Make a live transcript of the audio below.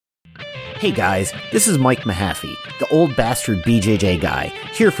Hey guys, this is Mike Mahaffey, the old bastard BJJ guy,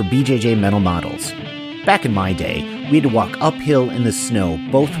 here for BJJ Mental Models. Back in my day, we had to walk uphill in the snow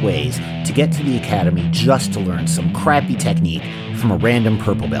both ways to get to the academy just to learn some crappy technique from a random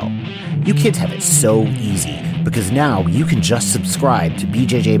purple belt. You kids have it so easy because now you can just subscribe to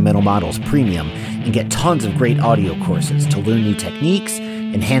BJJ Mental Models Premium and get tons of great audio courses to learn new techniques,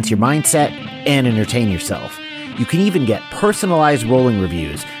 enhance your mindset, and entertain yourself. You can even get personalized rolling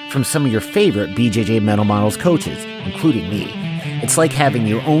reviews from some of your favorite BJJ Mental Models coaches, including me. It's like having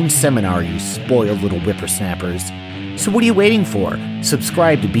your own seminar, you spoiled little whippersnappers. So what are you waiting for?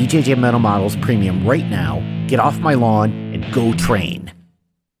 Subscribe to BJJ Mental Models Premium right now, get off my lawn, and go train.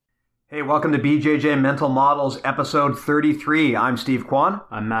 Hey, welcome to BJJ Mental Models episode 33. I'm Steve Kwan.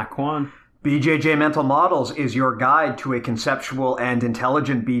 I'm Matt Kwan. BJJ Mental Models is your guide to a conceptual and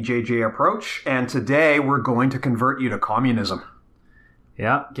intelligent BJJ approach, and today we're going to convert you to communism.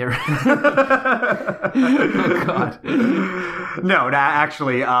 Yeah, get ready. Oh, God. No,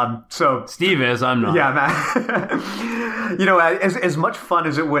 actually, so... Steve is, I'm not. Yeah, Matt. You know, as much fun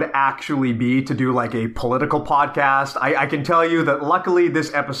as it would actually be to do like a political podcast, I can tell you that luckily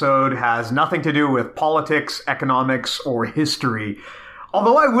this episode has nothing to do with politics, economics, or history.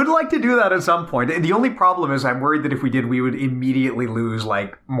 Although I would like to do that at some point. The only problem is I'm worried that if we did, we would immediately lose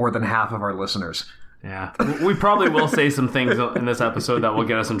like more than half of our listeners. Yeah, we probably will say some things in this episode that will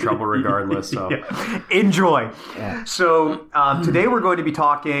get us in trouble regardless. So yeah. Enjoy. Yeah. So today we're going to be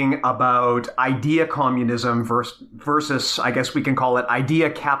talking about idea communism versus, I guess we can call it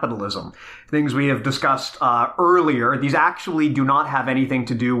idea capitalism. Things we have discussed earlier. These actually do not have anything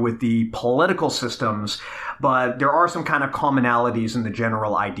to do with the political systems, but there are some kind of commonalities in the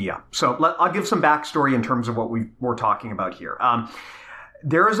general idea. So I'll give some backstory in terms of what we're talking about here.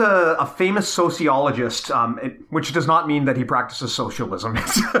 There is a famous sociologist, which does not mean that he practices socialism,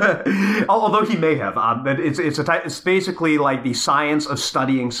 although he may have. But it's basically like the science of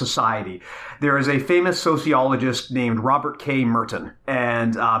studying society. There is a famous sociologist named Robert K. Merton,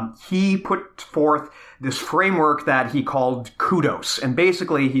 and he put forth this framework that he called kudos. And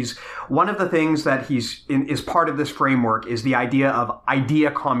basically, he's one of the things that is part of this framework is the idea of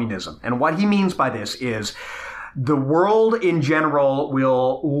idea communism. And what he means by this is the world in general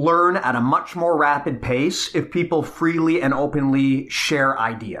will learn at a much more rapid pace if people freely and openly share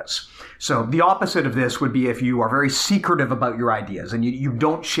ideas. So the opposite of this would be if you are very secretive about your ideas and you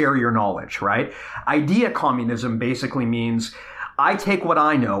don't share your knowledge, right? Idea communism basically means I take what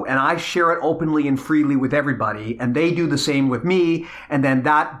I know and I share it openly and freely with everybody, and they do the same with me, and then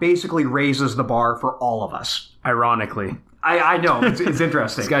that basically raises the bar for all of us. Ironically. I know, it's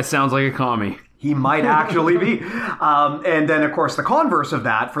interesting. This guy sounds like a commie. He might actually be. And then, of course, the converse of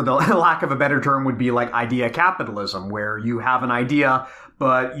that, for the lack of a better term, would be like idea capitalism, where you have an idea,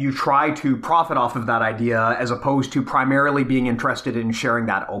 but you try to profit off of that idea as opposed to primarily being interested in sharing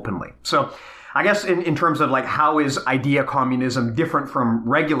that openly. So I guess in terms of like how is idea communism different from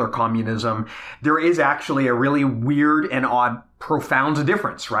regular communism, there is actually a really weird and odd, profound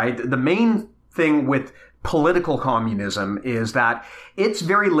difference, right? The main thing with political communism is that it's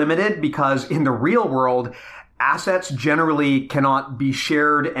very limited because in the real world, assets generally cannot be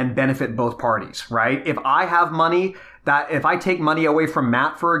shared and benefit both parties, right? If I have money, if I take money away from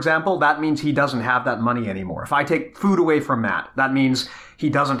Matt, for example, that means he doesn't have that money anymore. If I take food away from Matt, that means he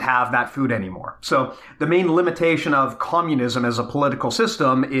doesn't have that food anymore. So the main limitation of communism as a political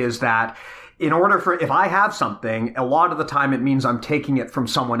system is that if I have something, a lot of the time it means I'm taking it from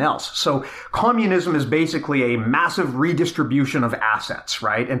someone else. So communism is basically a massive redistribution of assets,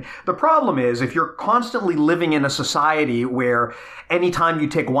 right? And the problem is if you're constantly living in a society where anytime you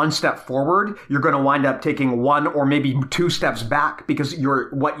take one step forward, you're going to wind up taking one or maybe two steps back because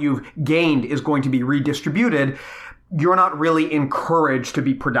what you've gained is going to be redistributed, you're not really encouraged to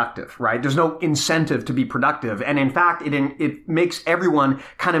be productive, right? There's no incentive to be productive. And in fact, it makes everyone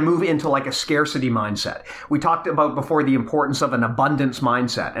kind of move into like a scarcity mindset. We talked about before the importance of an abundance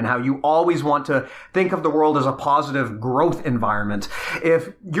mindset and how you always want to think of the world as a positive growth environment. If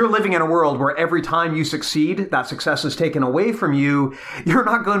you're living in a world where every time you succeed, that success is taken away from you, you're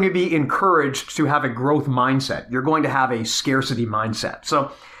not going to be encouraged to have a growth mindset. You're going to have a scarcity mindset.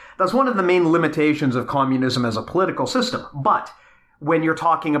 So that's one of the main limitations of communism as a political system. But when you're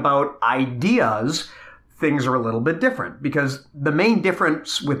talking about ideas, things are a little bit different because the main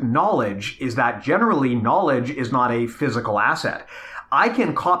difference with knowledge is that generally knowledge is not a physical asset. I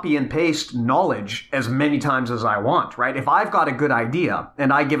can copy and paste knowledge as many times as I want, right? If I've got a good idea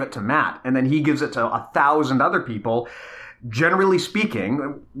and I give it to Matt and then he gives it to 1,000 other people, generally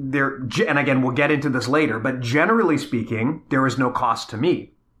speaking, and again, we'll get into this later, but generally speaking, there is no cost to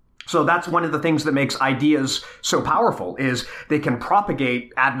me. So that's one of the things that makes ideas so powerful is they can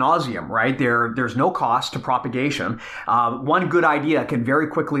propagate ad nauseum, right? There's no cost to propagation. One good idea can very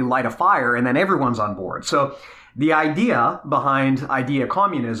quickly light a fire and then everyone's on board. So the idea behind idea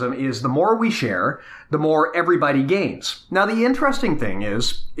communism is the more we share, the more everybody gains. Now, the interesting thing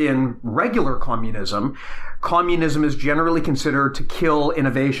is in regular communism is generally considered to kill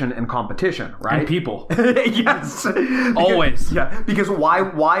innovation and competition, right? And people. Yes. Always. Yeah. Because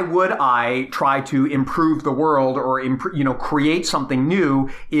why would I try to improve the world or create something new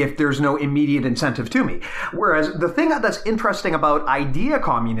if there's no immediate incentive to me? Whereas the thing that's interesting about idea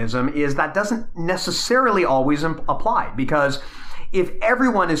communism is that doesn't necessarily always apply, because if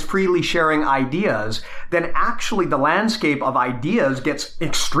everyone is freely sharing ideas, then actually the landscape of ideas gets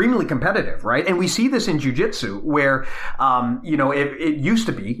extremely competitive, right? And we see this in jiu-jitsu where, it used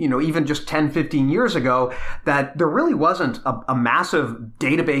to be, even just 10, 15 years ago, that there really wasn't a massive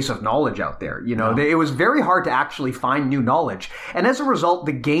database of knowledge out there. It was very hard to actually find new knowledge. And as a result,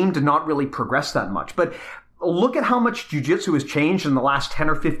 the game did not really progress that much. But look at how much jiu-jitsu has changed in the last 10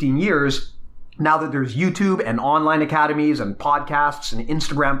 or 15 years. Now that there's YouTube and online academies and podcasts and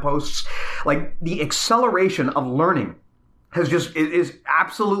Instagram posts, like the acceleration of learning is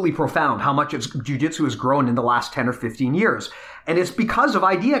absolutely profound how much jiu-jitsu has grown in the last 10 or 15 years. And it's because of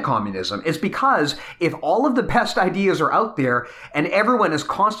idea communism. It's because if all of the best ideas are out there and everyone is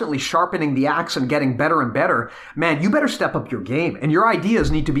constantly sharpening the axe and getting better and better, man, you better step up your game. And your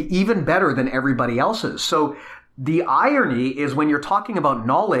ideas need to be even better than everybody else's. So the irony is when you're talking about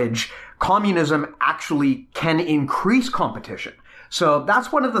knowledge, communism actually can increase competition. So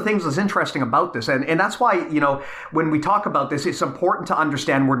that's one of the things that's interesting about this. And that's why, when we talk about this, it's important to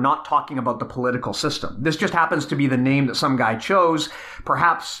understand we're not talking about the political system. This just happens to be the name that some guy chose.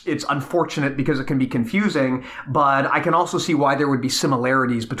 Perhaps it's unfortunate because it can be confusing, but I can also see why there would be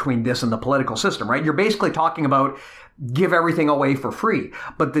similarities between this and the political system, right? You're basically talking about give everything away for free.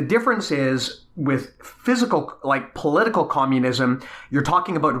 But the difference is with physical, like political communism, you're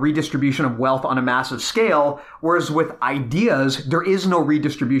talking about redistribution of wealth on a massive scale, whereas with ideas, there is no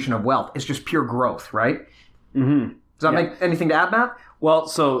redistribution of wealth. It's just pure growth, right? Mm-hmm. Does that make anything to add, Matt? Well,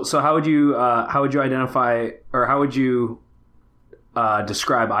 so how would you identify, or how would you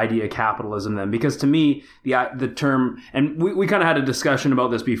describe idea capitalism then? Because to me, the term, and we kind of had a discussion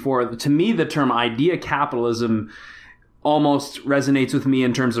about this before, to me, the term idea capitalism almost resonates with me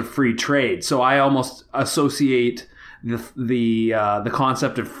in terms of free trade. So I almost associate the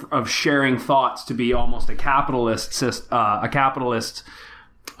concept of sharing thoughts to be almost a capitalist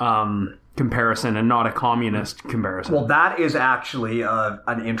comparison and not a communist comparison. Well, that is actually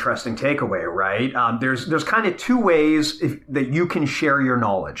an interesting takeaway, right? There's kind of two ways that you can share your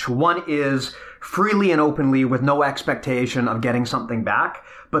knowledge. One is freely and openly with no expectation of getting something back.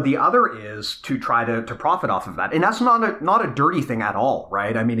 But the other is to try to profit off of that. And that's not a dirty thing at all,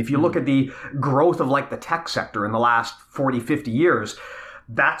 right? I mean, if you look at the growth of like the tech sector in the last 40, 50 years,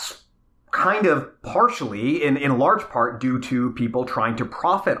 that's kind of partially, in large part, due to people trying to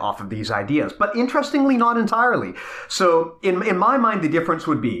profit off of these ideas. But interestingly, not entirely. So in my mind, the difference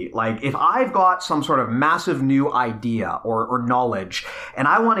would be, like, if I've got some sort of massive new idea or knowledge, and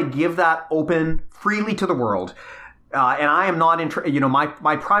I want to give that open freely to the world, and I am not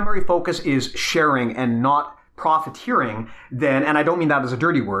my primary focus is sharing and not profiteering, then, and I don't mean that as a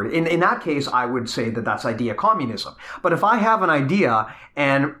dirty word, in that case, I would say that that's idea communism. But if I have an idea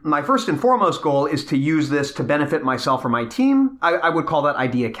and my first and foremost goal is to use this to benefit myself or my team, I would call that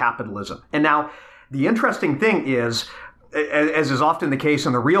idea capitalism. And now, the interesting thing is, as is often the case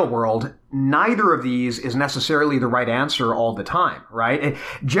in the real world, neither of these is necessarily the right answer all the time, right? And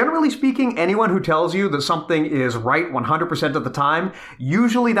generally speaking, anyone who tells you that something is right 100% of the time,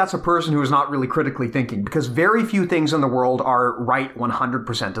 usually that's a person who is not really critically thinking, because very few things in the world are right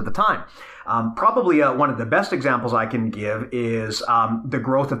 100% of the time. Probably one of the best examples I can give is the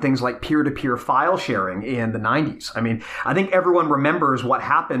growth of things like peer-to-peer file sharing in the 90s. I mean, I think everyone remembers what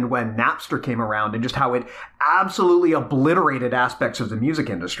happened when Napster came around and just how it absolutely obliterated aspects of the music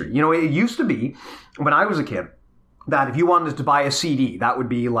industry. You know, it used to be, when I was a kid, that if you wanted to buy a CD, that would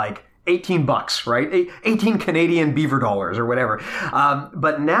be like $18, right? 18 Canadian beaver dollars or whatever.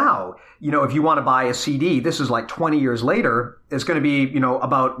 But now, you know, if you want to buy a CD, this is like 20 years later, it's going to be, you know,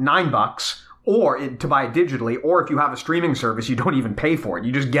 about $9 or to buy it digitally. Or if you have a streaming service, you don't even pay for it.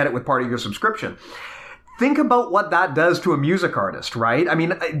 You just get it with part of your subscription. Think about what that does to a music artist, right? I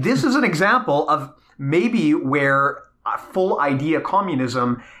mean, this is an example of maybe where full idea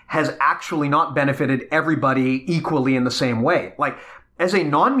communism has actually not benefited everybody equally in the same way. Like, As a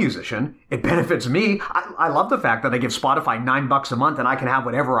non-musician, it benefits me. I love the fact that I give Spotify $9 a month and I can have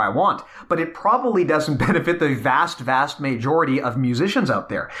whatever I want, but it probably doesn't benefit the vast majority of musicians out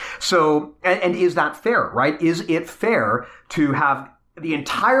there. So, and is that fair, right? Is it fair to have the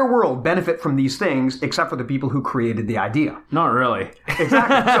entire world benefit from these things except for the people who created the idea? Not really.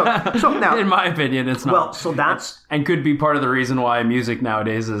 Exactly. So now, in my opinion, it's not. Well, so that's... And could be part of the reason why music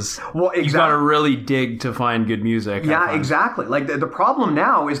nowadays is... Well, exactly. You've got to really dig to find good music. Yeah, exactly. Like the problem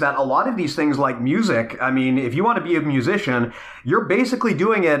now is that a lot of these things like music, I mean, if you want to be a musician, you're basically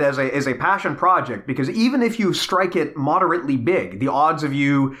doing it as a passion project, because even if you strike it moderately big, the odds of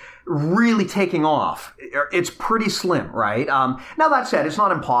you really taking off, it's pretty slim, right? Now that said, it's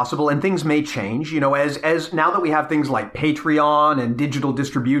not impossible, and things may change. You know, as now that we have things like Patreon and digital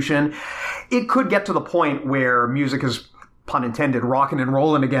distribution, it could get to the point where music is, pun intended, rocking and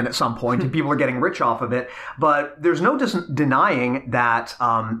rolling again at some point, and people are getting rich off of it. But there's no denying that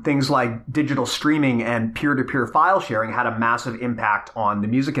things like digital streaming and peer-to-peer file sharing had a massive impact on the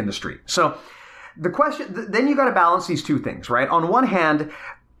music industry. So the question, then you got to balance these two things, right? On one hand,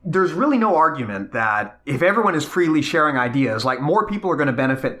 there's really no argument that if everyone is freely sharing ideas, like, more people are going to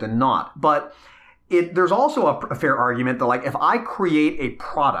benefit than not. But there's also a fair argument that, like, if I create a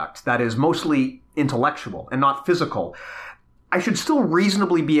product that is mostly intellectual and not physical, I should still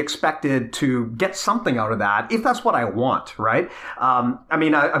reasonably be expected to get something out of that if that's what I want, right? I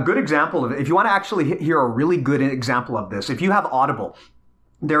mean, a good example of it, if you want to actually hear a really good example of this, if you have Audible,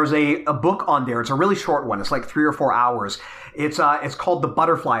 there's a book on there. It's a really short one. It's like 3 or 4 hours. It's called The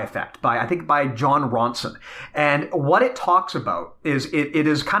Butterfly Effect by John Ronson. And what it talks about is it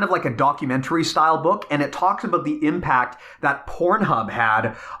is kind of like a documentary style book, and it talks about the impact that Pornhub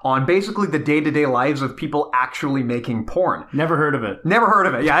had on basically the day-to-day lives of people actually making porn. Never heard of it. Never heard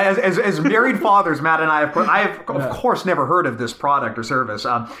of it. Yeah, as married fathers, Matt and I have of course never heard of this product or service.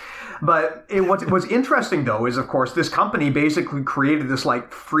 But what's interesting, though, is, of course, this company basically created this,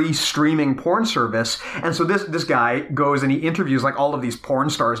 like, free streaming porn service. And so this guy goes and he interviews, like, all of these porn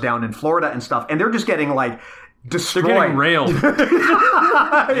stars down in Florida and stuff. And they're just getting, like, destroyed. They're getting railed.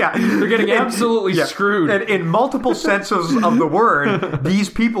 Yeah. They're getting absolutely screwed. And in multiple senses of the word, these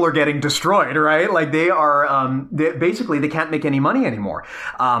people are getting destroyed, right? Like, they are, basically, they can't make any money anymore.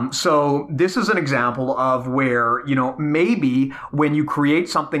 So this is an example of where, you know, maybe when you create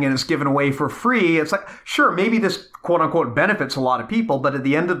something and it's given away for free, it's like, sure, maybe this quote unquote benefits a lot of people, but at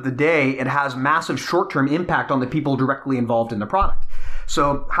the end of the day, it has massive short-term impact on the people directly involved in the product.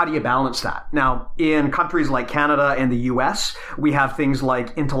 So how do you balance that? Now, in countries like Canada and the US, we have things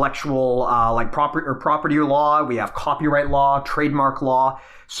like intellectual, like property law, we have copyright law, trademark law.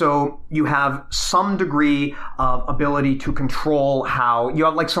 So you have some degree of ability to control how you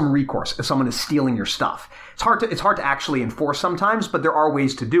have, like, some recourse if someone is stealing your stuff. It's hard to actually enforce sometimes, but there are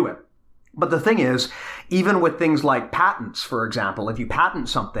ways to do it. But the thing is, even with things like patents, for example, if you patent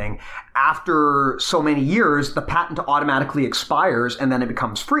something, after so many years, the patent automatically expires and then it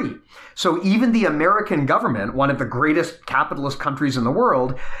becomes free. So even the American government, one of the greatest capitalist countries in the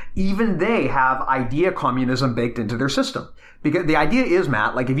world, even they have idea communism baked into their system. Because the idea is,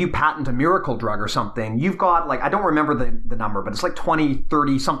 Matt, like, if you patent a miracle drug or something, you've got, like, I don't remember the number, but it's like 20,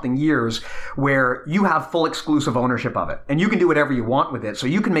 30 something years where you have full exclusive ownership of it. And you can do whatever you want with it. So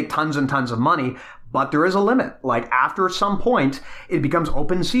you can make tons and tons of money, but there is a limit. Like, after some point, it becomes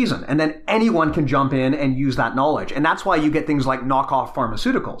open season, and then anyone can jump in and use that knowledge. And that's why you get things like knockoff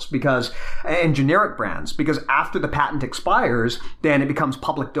pharmaceuticals and generic brands, because after the patent expires, then it becomes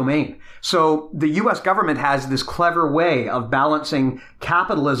public domain. So the US government has this clever way of balancing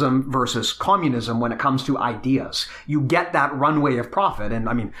capitalism versus communism when it comes to ideas. You get that runway of profit. And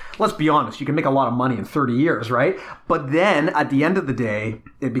I mean, let's be honest, you can make a lot of money in 30 years, right? But then at the end of the day,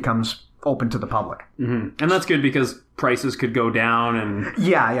 it becomes open to the public. Mm-hmm. And that's good because prices could go down and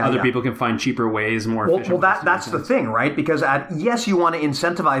other people can find cheaper ways, more efficient. Well, that's the thing, right? Because yes, you want to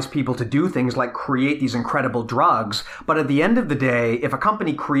incentivize people to do things like create these incredible drugs, but at the end of the day, if a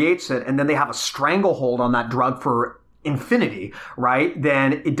company creates it and then they have a stranglehold on that drug for infinity, right?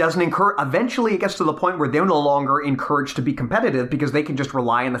 Then it doesn't eventually it gets to the point where they're no longer encouraged to be competitive because they can just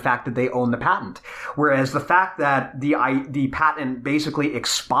rely on the fact that they own the patent. Whereas the fact that the patent basically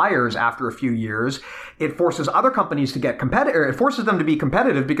expires after a few years, it forces other companies to get competitive. It forces them to be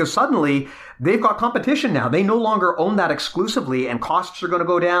competitive because suddenly they've got competition now. They no longer own that exclusively and costs are going to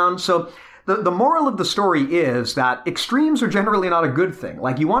go down. So the moral of the story is that extremes are generally not a good thing.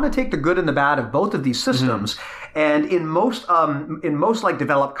 Like, you want to take the good and the bad of both of these systems. Mm-hmm. And in most like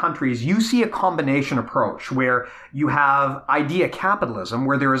developed countries, you see a combination approach where you have idea capitalism,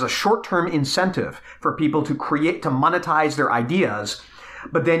 where there is a short-term incentive for people to monetize their ideas.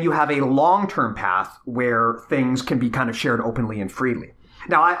 but then you have a long-term path where things can be kind of shared openly and freely.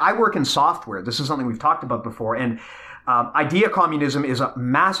 Now, I work in software. This is something we've talked about before, and idea communism is a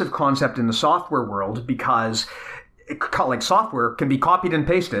massive concept in the software world because like software can be copied and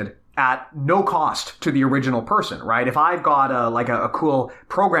pasted at no cost to the original person, right? If I've got a cool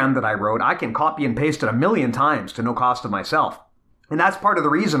program that I wrote, I can copy and paste it 1,000,000 times to no cost to myself. And that's part of the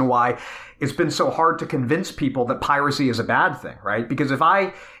reason why it's been so hard to convince people that piracy is a bad thing, right? Because if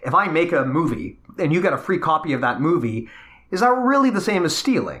I make a movie and you get a free copy of that movie, is that really the same as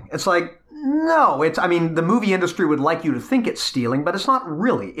stealing? It's like, no, the movie industry would like you to think it's stealing, but it's not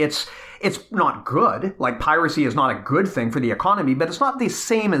really. It's not good. Like, piracy is not a good thing for the economy, but it's not the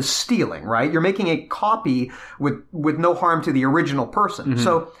same as stealing, right? You're making a copy with no harm to the original person. Mm-hmm.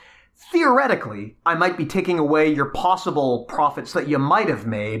 So theoretically, I might be taking away your possible profits that you might have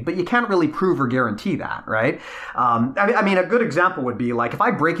made, but you can't really prove or guarantee that, right? A good example would be like if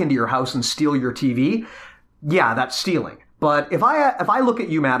I break into your house and steal your TV, yeah, that's stealing. But if I look at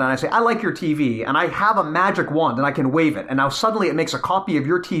you, Matt, and I say, I like your TV, and I have a magic wand, and I can wave it, and now suddenly it makes a copy of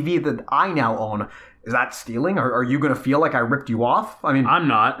your TV that I now own, is that stealing? Or are you going to feel like I ripped you off? I mean, I'm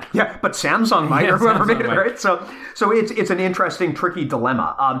not. Yeah, but Samsung might, or whoever made it, right? So it's an interesting, tricky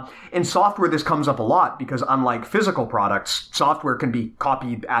dilemma. In software, this comes up a lot because unlike physical products, software can be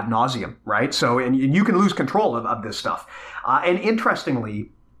copied ad nauseum, right? So, and you can lose control of this stuff. And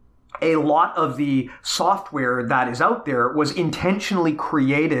interestingly, a lot of the software that is out there was intentionally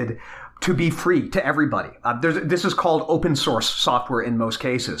created to be free to everybody. This is called open source software in most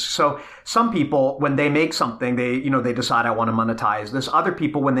cases. So some people, when they make something, they decide I want to monetize this. Other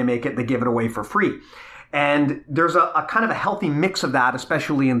people, when they make it, they give it away for free. And there's a kind of a healthy mix of that,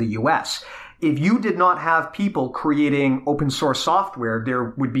 especially in the US. If you did not have people creating open source software,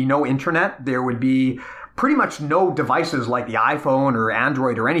 there would be no internet. There would be pretty much no devices like the iPhone or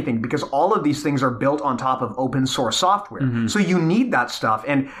Android or anything, because all of these things are built on top of open source software. Mm-hmm. So you need that stuff.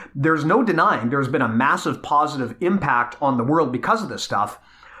 And there's no denying there's been a massive positive impact on the world because of this stuff.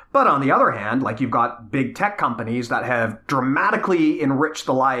 But on the other hand, like you've got big tech companies that have dramatically enriched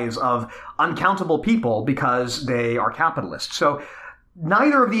the lives of uncountable people because they are capitalists. So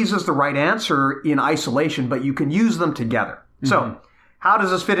neither of these is the right answer in isolation, but you can use them together. Mm-hmm. So how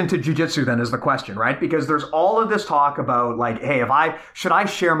does this fit into jiu-jitsu then is the question, right? Because there's all of this talk about like, hey, should I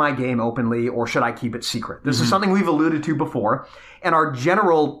share my game openly or should I keep it secret? This is something we've alluded to before. And our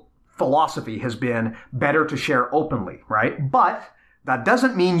general philosophy has been better to share openly, right? But that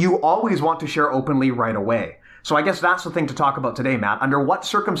doesn't mean you always want to share openly right away. So I guess that's the thing to talk about today, Matt. Under what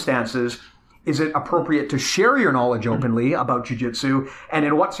circumstances is it appropriate to share your knowledge openly about jiu-jitsu? And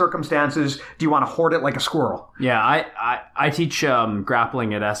in what circumstances do you want to hoard it like a squirrel? Yeah, I teach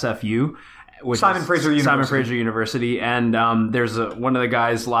grappling at SFU. Simon Fraser University. And there's one of the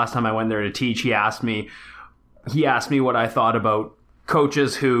guys, last time I went there to teach, he asked me what I thought about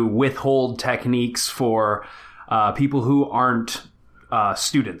coaches who withhold techniques for people who aren't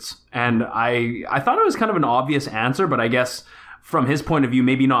students. And I thought it was kind of an obvious answer, but I guess from his point of view,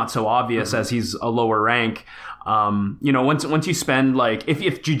 maybe not so obvious as he's a lower rank. Once you spend like,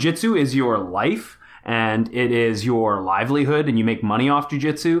 if jiu-jitsu is your life and it is your livelihood and you make money off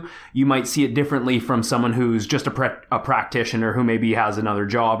jiu-jitsu, you might see it differently from someone who's just a practitioner who maybe has another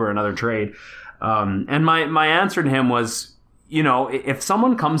job or another trade. And my answer to him was, if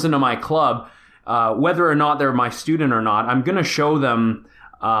someone comes into my club, whether or not they're my student or not, I'm going to show them,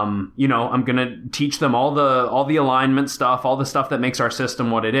 I'm going to teach them all the alignment stuff, all the stuff that makes our system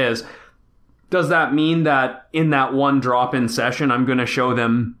what it is. Does that mean that in that one drop-in session, I'm going to show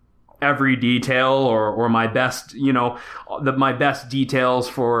them every detail or my best, my best details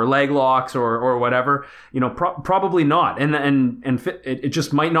for leg locks or whatever? Probably not. And it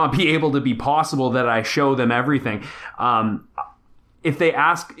just might not be able to be possible that I show them everything. If they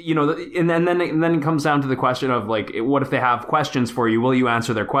ask, and then it comes down to the question of like, what if they have questions for you? Will you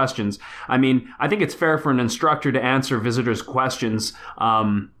answer their questions? I mean, I think it's fair for an instructor to answer visitors' questions,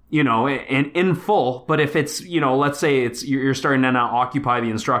 in full. But if it's, let's say you're starting to now occupy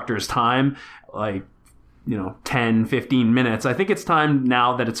the instructor's time, like, 10, 15 minutes, I think it's time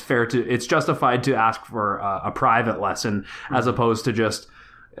now that it's justified to ask for a private lesson as opposed to just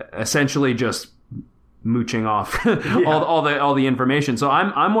essentially just mooching off all the information. So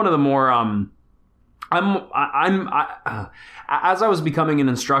I'm one of the more as I was becoming an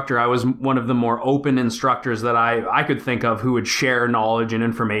instructor, I was one of the more open instructors that I could think of who would share knowledge and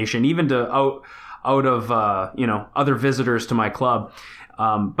information, even to out of other visitors to my club.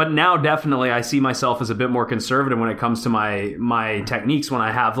 But now definitely I see myself as a bit more conservative when it comes to my techniques. When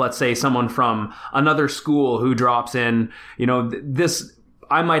I have, let's say, someone from another school who drops in,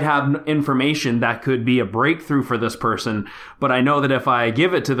 I might have information that could be a breakthrough for this person, but I know that if I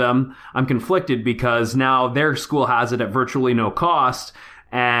give it to them, I'm conflicted because now their school has it at virtually no cost.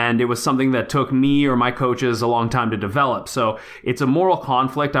 And it was something that took me or my coaches a long time to develop. So it's a moral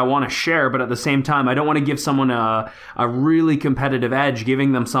conflict I want to share, but at the same time, I don't want to give someone a really competitive edge,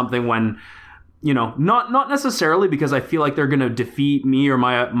 giving them something when, not necessarily because I feel like they're going to defeat me or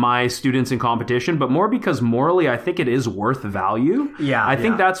my students in competition, but more because morally, I think it is worth value. Yeah. I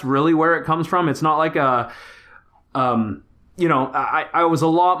think that's really where it comes from. It's not like I was a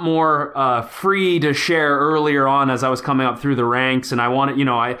lot more free to share earlier on as I was coming up through the ranks, and I wanted,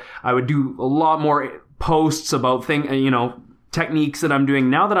 I would do a lot more posts about techniques that I'm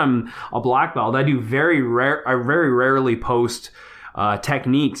doing. Now that I'm a black belt, I very rarely post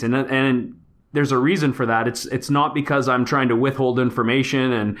techniques, and there's a reason for that. It's not because I'm trying to withhold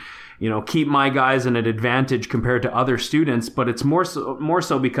information and keep my guys in an advantage compared to other students, but it's more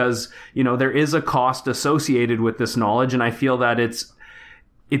so because, there is a cost associated with this knowledge. And I feel that it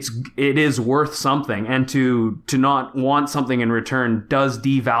is worth something, and to not want something in return does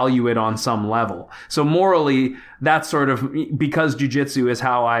devalue it on some level. So morally, that's sort of because jiu-jitsu is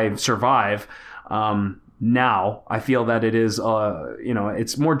how I survive. Now I feel that it is,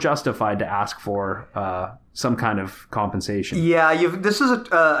 it's more justified to ask for, some kind of compensation. Yeah, this is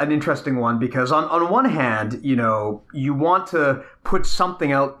an interesting one because on one hand, you want to put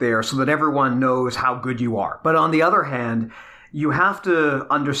something out there so that everyone knows how good you are. But on the other hand, you have to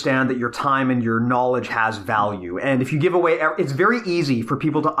understand that your time and your knowledge has value. And if you give away, it's very easy for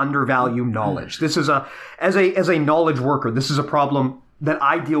people to undervalue knowledge. This is as a knowledge worker, this is a problem that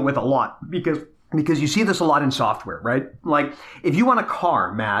I deal with a lot because you see this a lot in software, right? Like if you want a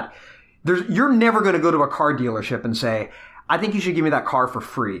car, Matt, you're never going to go to a car dealership and say, I think you should give me that car for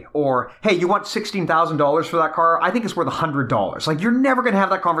free. Or, hey, you want $16,000 for that car? I think it's worth $100. Like, you're never going to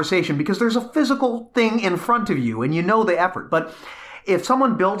have that conversation because there's a physical thing in front of you and you know the effort. But if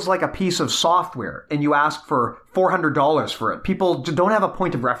someone builds like a piece of software and you ask for $400 for it, people don't have a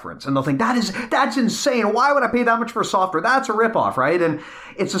point of reference and they'll think that's insane. Why would I pay that much for software? That's a ripoff, right? And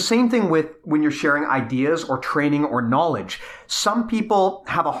it's the same thing with when you're sharing ideas or training or knowledge. Some people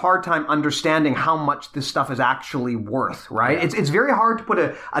have a hard time understanding how much this stuff is actually worth, right? Yeah. It's very hard to put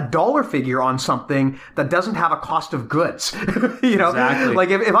a dollar figure on something that doesn't have a cost of goods. Exactly.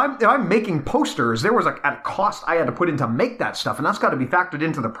 Like if I'm making posters, there was a cost I had to put in to make that stuff, and that's got to be factored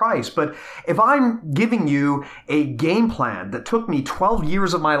into the price. But if I'm giving you a game plan that took me 12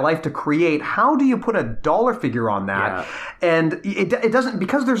 years of my life to create, how do you put a dollar figure on that? Yeah. And it doesn't,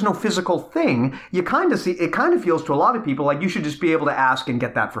 because there's no physical thing, you kind of see, it kind of feels to a lot of people like you should just be able to ask and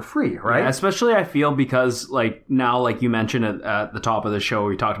get that for free, right? Yeah, especially I feel because like now, like you mentioned at the top of the show,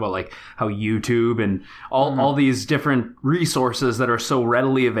 we talked about like how YouTube and all these different resources that are so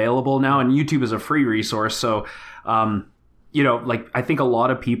readily available now, and YouTube is a free resource. So, like I think a lot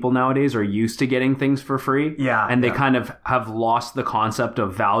of people nowadays are used to getting things for free. Yeah. And they kind of have lost the concept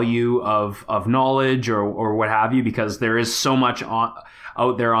of value of knowledge or what have you, because there is so much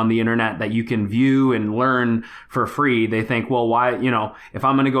out there on the internet that you can view and learn for free. They think, well, why, if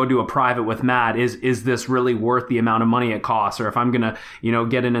I'm going to go do a private with Matt, is this really worth the amount of money it costs? Or if I'm going to,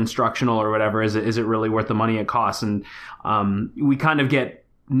 get an instructional or whatever, is it really worth the money it costs? And we kind of get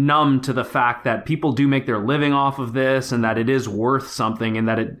numb to the fact that people do make their living off of this and that it is worth something, and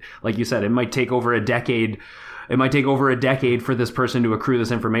that it, like you said, it might take over a decade. It might take over a decade for this person to accrue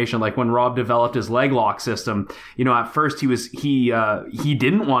this information. Like when Rob developed his leg lock system, at first he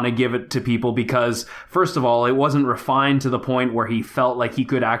didn't want to give it to people because, first of all, it wasn't refined to the point where he felt like he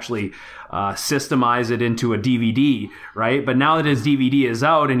could actually systemize it into a DVD, right? But now that his DVD is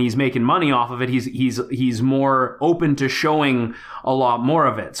out and he's making money off of it, he's more open to showing a lot more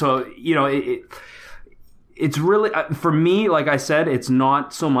of it. So it's really, for me, like I said, it's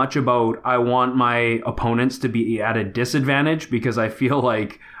not so much about I want my opponents to be at a disadvantage, because I feel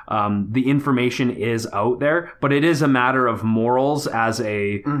like the information is out there, but it is a matter of morals as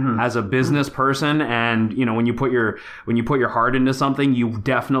a business person. And when you put your heart into something, you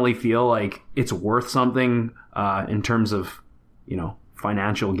definitely feel like it's worth something in terms of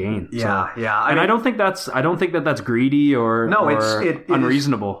financial gain. Yeah, so, yeah. I don't think that's greedy or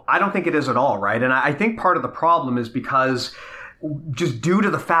unreasonable. I don't think it is at all, right? And I think part of the problem is because just due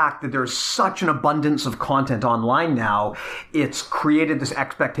to the fact that there's such an abundance of content online now, it's created this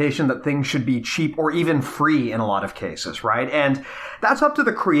expectation that things should be cheap or even free in a lot of cases, right? And that's up to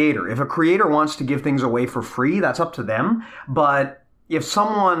the creator. If a creator wants to give things away for free, that's up to them. But if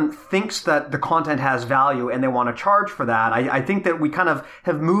someone thinks that the content has value and they want to charge for that, I think that we kind of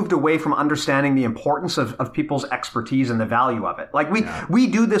have moved away from understanding the importance of people's expertise and the value of it. Like we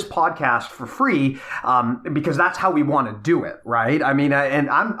do this podcast for free because that's how we want to do it, right? I mean, and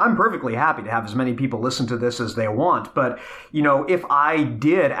I'm perfectly happy to have as many people listen to this as they want. But, you know, if I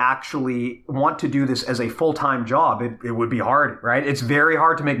did actually want to do this as a full-time job, it would be hard, right? It's very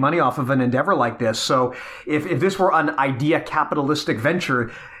hard to make money off of an endeavor like this. So if this were an idea capitalistic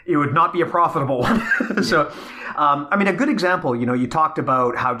venture, it would not be a profitable one. So, I mean, a good example, you know, you talked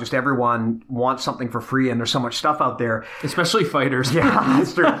about how just everyone wants something for free and there's so much stuff out there. Especially fighters. Yeah,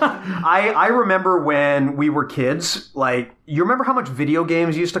 that's true. I remember when we were kids, like, you remember how much video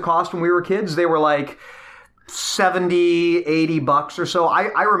games used to cost when we were kids? They were like $70, $80 or so.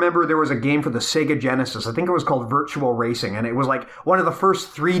 I remember there was a game for the Sega Genesis. I think it was called Virtual Racing, and it was like one of the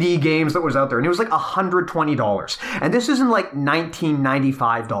first 3D games that was out there, and it was like $120. And this isn't like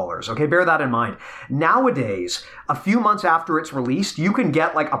 $1995. Okay, bear that in mind. Nowadays, a few months after it's released, you can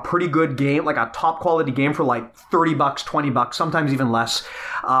get like a pretty good game, like a top quality game for like $30, $20, sometimes even less.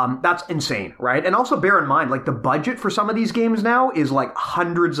 That's insane, right? And also bear in mind, like the budget for some of these games now is like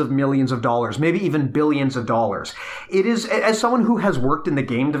hundreds of millions of dollars, maybe even billions of dollars. It is, as someone who has worked in the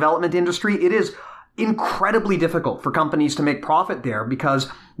game development industry, it is incredibly difficult for companies to make profit there because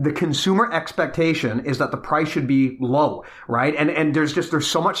the consumer expectation is that the price should be low, right? And there's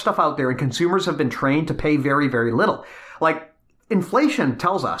so much stuff out there, and consumers have been trained to pay very, very little. Like, inflation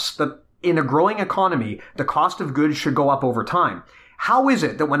tells us that in a growing economy, the cost of goods should go up over time. How is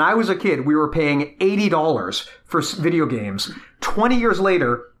it that when I was a kid, we were paying $80 for video games? 20 years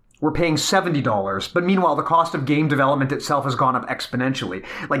later, we're paying $70, but meanwhile, the cost of game development itself has gone up exponentially.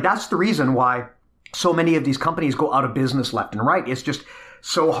 Like, that's the reason why so many of these companies go out of business left and right. It's just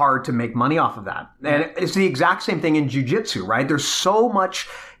so hard to make money off of that. And it's the exact same thing in jiu-jitsu, right? There's so much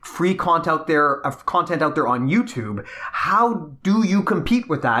free content out there on YouTube. How do you compete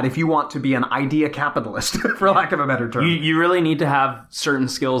with that if you want to be an idea capitalist, for lack of a better term? You really need to have certain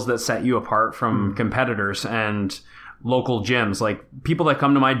skills that set you apart from competitors and local gyms. Like, people that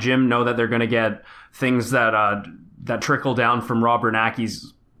come to my gym know that they're going to get things that trickle down from Rob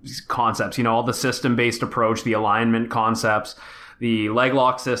Bernanke's concepts, you know, all the system-based approach, the alignment concepts, the leg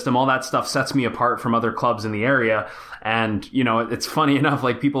lock system, all that stuff sets me apart from other clubs in the area. And, you know, it's funny enough,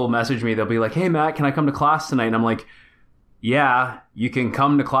 like, people message me, they'll be like, "Hey Matt, can I come to class tonight?" And I'm like, "Yeah, you can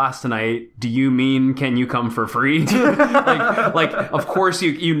come to class tonight. Do you mean, can you come for free?" like, of course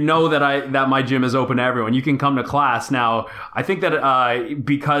you know that my gym is open to everyone. You can come to class. Now, I think that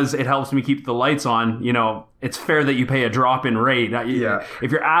because it helps me keep the lights on, you know, it's fair that you pay a drop in rate. Yeah. If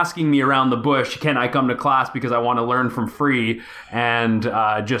you're asking me around the bush, can I come to class because I want to learn from free and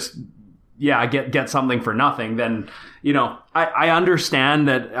get something for nothing, then, you know, I understand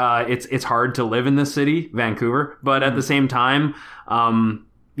that it's hard to live in this city, Vancouver, but at the same time,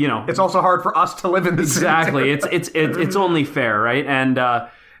 you know, it's also hard for us to live in this exactly. city. It's only fair, right? And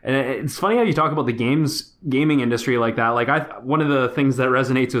it's funny how you talk about the gaming industry like that. Like, one of the things that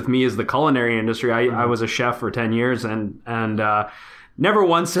resonates with me is the culinary industry. I was a chef for 10 years, and never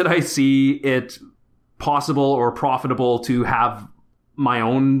once did I see it possible or profitable to have my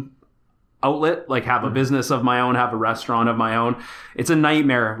own outlet, like have a business of my own, have a restaurant of my own. It's a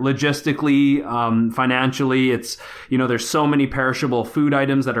nightmare logistically, financially. It's, you know, there's so many perishable food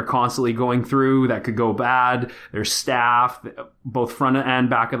items that are constantly going through that could go bad. There's staff, both front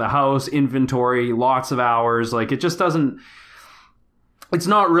and back of the house, inventory, lots of hours. Like, it just doesn't, it's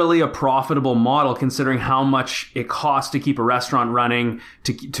not really a profitable model considering how much it costs to keep a restaurant running,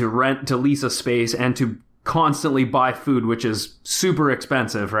 to rent, to lease a space, and to constantly buy food, which is super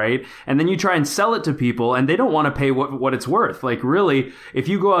expensive, right? And then you try and sell it to people and they don't want to pay what it's worth. Like, really, if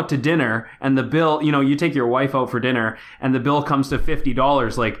you go out to dinner and the bill, you know, you take your wife out for dinner and the bill comes to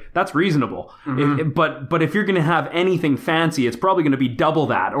 $50, like, that's reasonable. Mm-hmm. But if you're going to have anything fancy, it's probably going to be double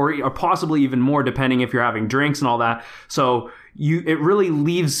that or possibly even more, depending if you're having drinks and all that. So it really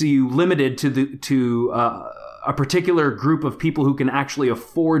leaves you limited to a particular group of people who can actually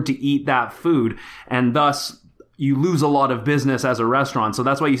afford to eat that food, and thus you lose a lot of business as a restaurant. So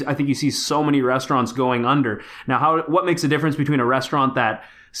that's why I think you see so many restaurants going under. Now, what makes a difference between a restaurant that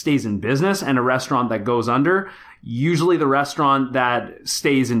stays in business and a restaurant that goes under? Usually the restaurant that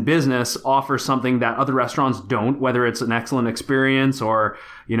stays in business offers something that other restaurants don't, whether it's an excellent experience or,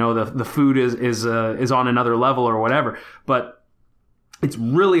 you know, the food is on another level or whatever. But it's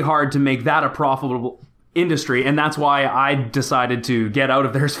really hard to make that a profitable industry, and that's why I decided to get out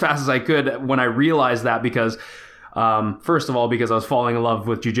of there as fast as I could when I realized that, because First of all, because I was falling in love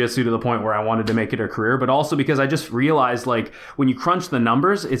with jiu-jitsu to the point where I wanted to make it a career, but also because I just realized, like, when you crunch the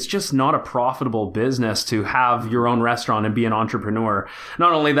numbers, it's just not a profitable business to have your own restaurant and be an entrepreneur.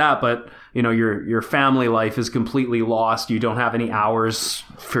 Not only that, but you know, your family life is completely lost. You don't have any hours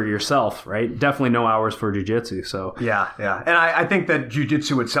for yourself, right? Definitely no hours for jiu-jitsu. So yeah. And I think that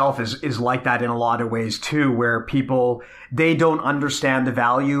jiu-jitsu itself is like that in a lot of ways too, where people, they don't understand the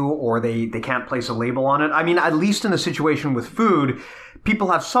value, or they can't place a label on it. I mean, at least in a situation with food,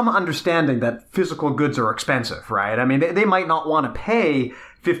 people have some understanding that physical goods are expensive, right? I mean, they might not want to pay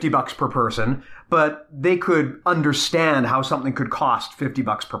 $50 per person, but they could understand how something could cost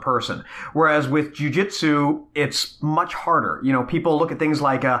 $50 per person. Whereas with jiu-jitsu, it's much harder. You know, people look at things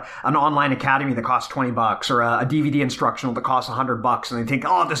like an online academy that costs $20, or a DVD instructional that costs $100, and they think,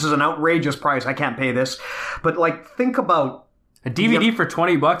 oh, this is an outrageous price. I can't pay this. But like, think about a DVD for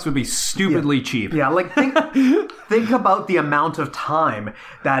 $20 would be stupidly cheap. Yeah, like think about the amount of time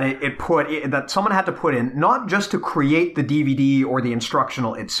that that someone had to put in, not just to create the DVD or the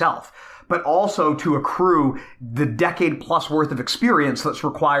instructional itself, but also to accrue the decade plus worth of experience that's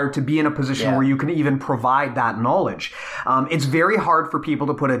required to be in a position where you can even provide that knowledge. It's very hard for people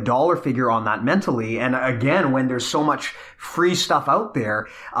to put a dollar figure on that mentally. And again, when there's so much free stuff out there,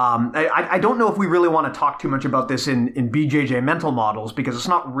 I don't know if we really want to talk too much about this in BJJ mental models, because it's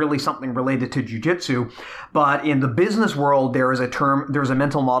not really something related to jiu-jitsu. But in the business world, there's a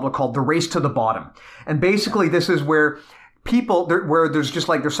mental model called the race to the bottom. And basically this is where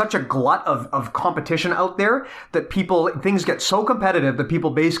there's such a glut of competition out there that things get so competitive that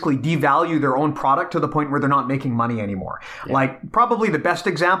people basically devalue their own product to the point where they're not making money anymore. Yeah. Like, probably the best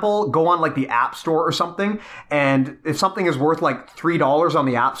example, go on like the App Store or something, and if something is worth like $3 on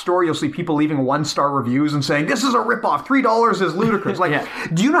the App Store, you'll see people leaving 1-star reviews and saying, this is a ripoff, $3 is ludicrous. Like,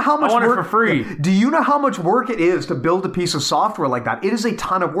 do you know how much I want work it for free? Do you know how much work it is to build a piece of software like that? It is a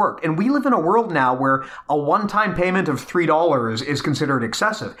ton of work. And we live in a world now where a one-time payment of $3 is considered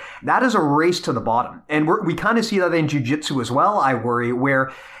excessive. That is a race to the bottom. And we kind of see that in jiu-jitsu as well, I worry,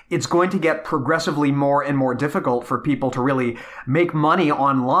 where it's going to get progressively more and more difficult for people to really make money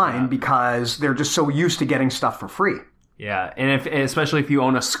online because they're just so used to getting stuff for free. Yeah. And especially if you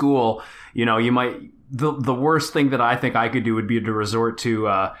own a school, you know, you might, the worst thing that I think I could do would be to resort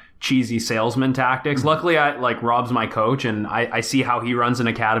to cheesy salesman tactics. Mm-hmm. Luckily, Rob's my coach, and I see how he runs an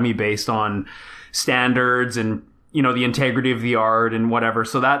academy based on standards and, you know, the integrity of the art and whatever.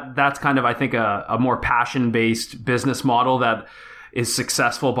 So that's kind of, I think, a more passion-based business model that is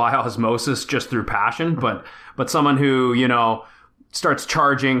successful by osmosis just through passion. But someone who, you know, starts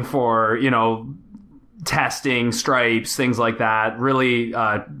charging for, you know, testing, stripes, things like that, really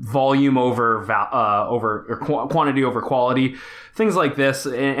volume over quantity over quality, things like this,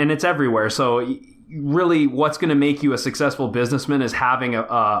 and it's everywhere. So really, what's going to make you a successful businessman is having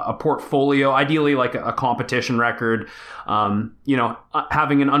a portfolio, ideally like a competition record, you know,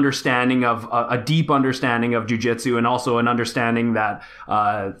 having an understanding of a deep understanding of jiu-jitsu, and also an understanding that,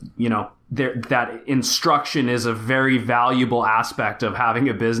 you know, that instruction is a very valuable aspect of having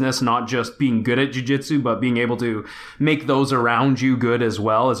a business. Not just being good at jiu-jitsu, but being able to make those around you good as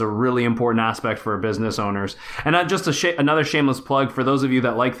well is a really important aspect for business owners. And just another shameless plug for those of you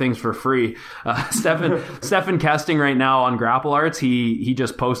that like things for free. Stefan Kesting right now on Grapple Arts, he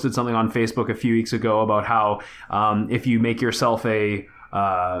just posted something on Facebook a few weeks ago about how if you make yourself an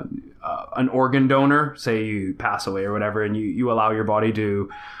organ donor, say you pass away or whatever, and you allow your body to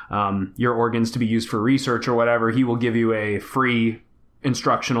your organs to be used for research or whatever, he will give you a free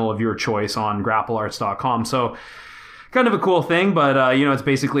instructional of your choice on grapplearts.com. So kind of a cool thing, but you know, it's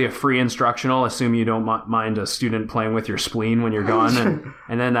basically a free instructional. Assume you don't mind a student playing with your spleen when you're gone,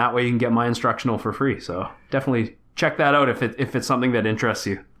 and then that way you can get my instructional for free. So definitely check that out if it's something that interests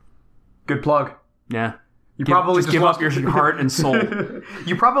you. Good plug. Yeah. You probably just give up your heart and soul.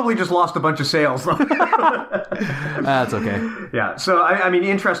 You probably just lost a bunch of sales. That's okay. Yeah. So, I mean,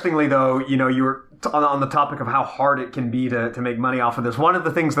 interestingly, though, you know, you were on the topic of how hard it can be to make money off of this. One of the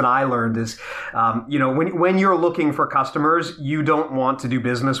things that I learned is, you know, when you're looking for customers, you don't want to do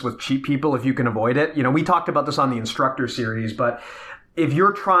business with cheap people if you can avoid it. You know, we talked about this on the instructor series, but if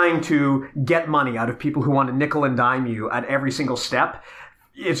you're trying to get money out of people who want to nickel and dime you at every single step,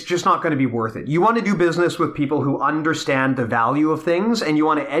 it's just not going to be worth it. You want to do business with people who understand the value of things, and you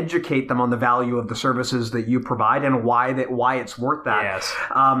want to educate them on the value of the services that you provide and why it's worth that. Yes.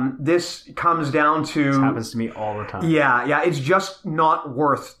 This comes down to... This happens to me all the time. Yeah. It's just not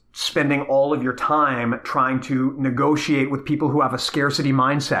worth spending all of your time trying to negotiate with people who have a scarcity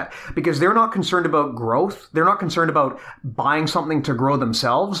mindset, because they're not concerned about growth. They're not concerned about buying something to grow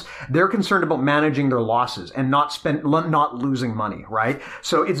themselves. They're concerned about managing their losses and not losing money, right?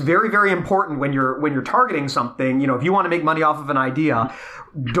 So it's very, very important when you're targeting something, if you want to make money off of an idea,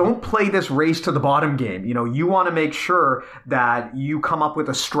 don't play this race to the bottom game. You want to make sure that you come up with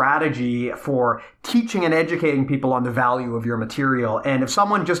a strategy for teaching and educating people on the value of your material. And if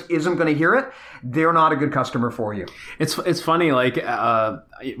someone just isn't going to hear it, they're not a good customer for you. It's funny, like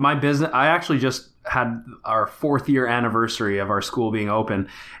my business, I actually just had our 4th year anniversary of our school being open.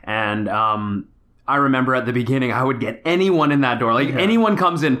 And I remember at the beginning, I would get anyone in that door. Like anyone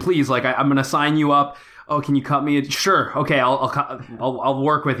comes in, please, like I'm going to sign you up. Oh, can you cut me? Sure. Okay. I'll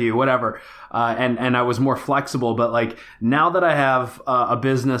work with you, whatever. And I was more flexible, but like now that I have a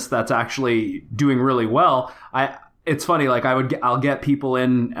business that's actually doing really well, it's funny. Like I'll get people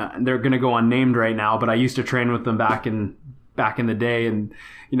in, they're going to go unnamed right now, but I used to train with them back in the day, and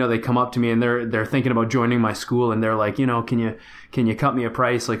they come up to me and they're thinking about joining my school, and they're like, can you cut me a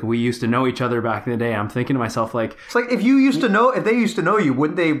price? Like, we used to know each other back in the day. I'm thinking to myself, like, it's like if they used to know you,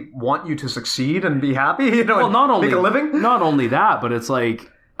 wouldn't they want you to succeed and be happy? Well, not only make a living. Not only that, but it's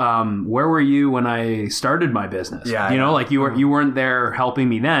like, where were you when I started my business? Yeah, like you weren't there helping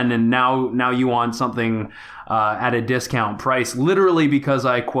me then, and now you want something at a discount price, literally because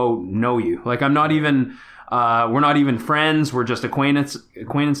I quote know you. Like I'm not even. We're not even friends. We're just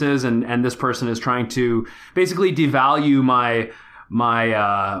acquaintances, and this person is trying to basically devalue my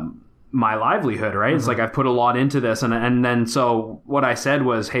livelihood, right? Mm-hmm. It's like I've put a lot into this, and then so what I said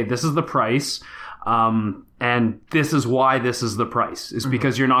was, hey, this is the price, and this is why this is the price. Is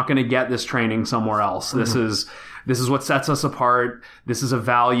because you're not going to get this training somewhere else. Mm-hmm. This is what sets us apart. This is a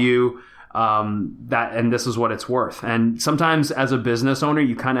value. And this is what it's worth. And sometimes as a business owner,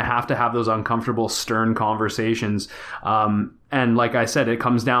 you kind of have to have those uncomfortable, stern conversations. And like I said, it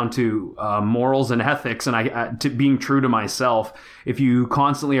comes down to morals and ethics, and to being true to myself. If you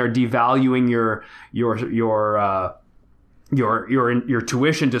constantly are devaluing your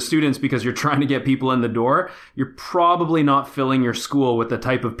tuition to students because you're trying to get people in the door, you're probably not filling your school with the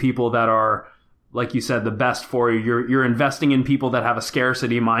type of people that are, like you said, the best for you. You're investing in people that have a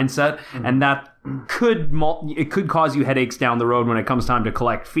scarcity mindset, and that could cause you headaches down the road when it comes time to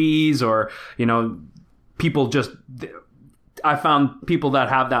collect fees, or people just. I found people that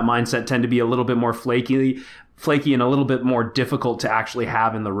have that mindset tend to be a little bit more flaky and a little bit more difficult to actually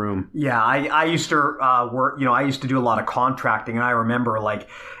have in the room. Yeah, I used to work. I used to do a lot of contracting, and I remember like.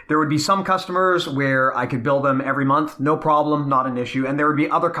 There would be some customers where I could bill them every month, no problem, not an issue. And there would be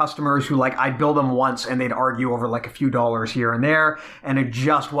other customers who I'd bill them once and they'd argue over like a few dollars here and there, and it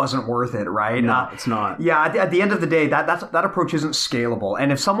just wasn't worth it, right? No, it's not. Yeah, at the end of the day, that approach isn't scalable.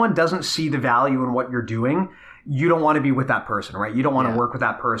 And if someone doesn't see the value in what you're doing, you don't want to be with that person, right? You don't want to work with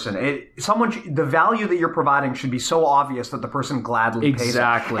that person. The value that you're providing should be so obvious that the person gladly pays it.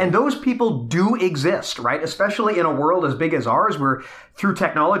 Exactly. And those people do exist, right? Especially in a world as big as ours, where through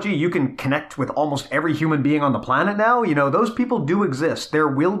technology, you can connect with almost every human being on the planet now. Those people do exist. There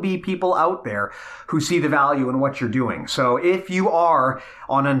will be people out there who see the value in what you're doing. So if you are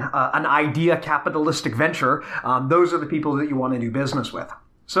on an idea capitalistic venture, those are the people that you want to do business with.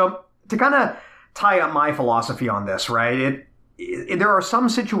 So to kind of tie up my philosophy on this, right? There are some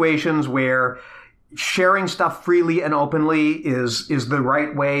situations where sharing stuff freely and openly is the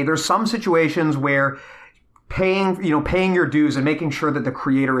right way. There's some situations where paying your dues and making sure that the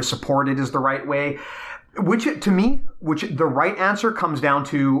creator is supported is the right way. Which the right answer comes down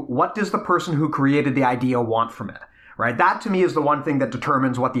to, what does the person who created the idea want from it, right? That to me is the one thing that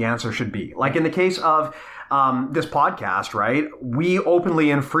determines what the answer should be. Like in the case of this podcast, right? We openly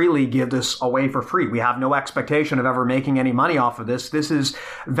and freely give this away for free. We have no expectation of ever making any money off of this. This is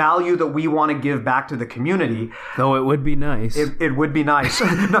value that we want to give back to the community. Though it would be nice. It would be nice.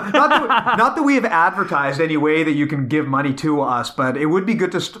 not that we have advertised any way that you can give money to us, but it would be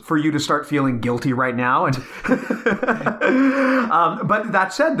good for you to start feeling guilty right now. And but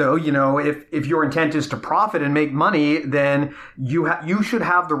that said, though, if your intent is to profit and make money, then you should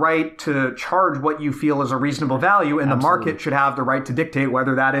have the right to charge what you feel is a reasonable value, and the market should have the right to dictate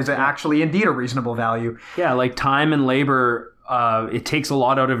whether that is actually indeed a reasonable value. Yeah, like time and labor, it takes a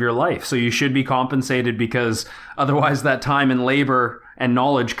lot out of your life, so you should be compensated, because otherwise that time and labor and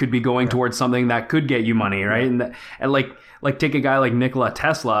knowledge could be going towards something that could get you money, right? And like take a guy like Nikola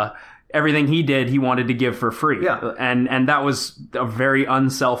Tesla. everything he did, he wanted to give for free. Yeah. And that was a very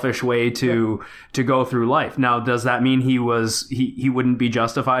unselfish way to go through life. Now, does that mean he wouldn't be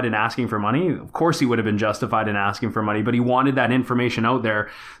justified in asking for money? Of course he would have been justified in asking for money, but he wanted that information out there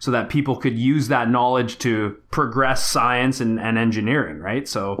so that people could use that knowledge to progress science and engineering, right?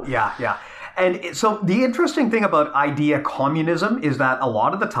 So yeah. And so the interesting thing about idea communism is that a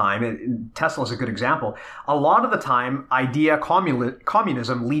lot of the time, Tesla's a good example, a lot of the time idea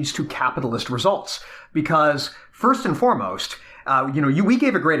communism leads to capitalist results because first and foremost, we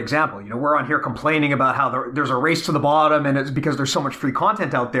gave a great example. We're on here complaining about how there's a race to the bottom and it's because there's so much free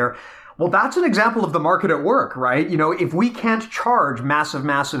content out there. Well, that's an example of the market at work, right? If we can't charge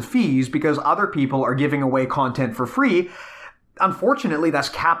massive fees because other people are giving away content for free, unfortunately, that's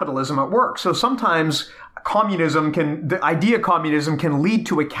capitalism at work. So sometimes the idea communism can lead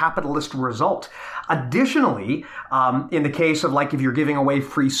to a capitalist result. Additionally, in the case of if you're giving away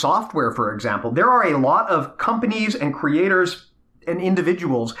free software, for example, there are a lot of companies and creators and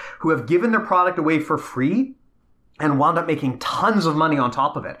individuals who have given their product away for free and wound up making tons of money on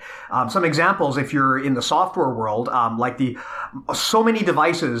top of it. Some examples, if you're in the software world, so many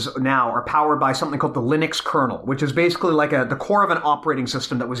devices now are powered by something called the Linux kernel, which is basically the core of an operating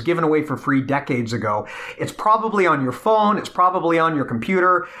system that was given away for free decades ago. It's probably on your phone. It's probably on your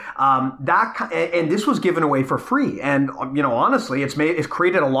computer. And this was given away for free. And, honestly, it's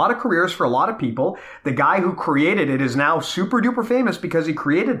created a lot of careers for a lot of people. The guy who created it is now super duper famous because he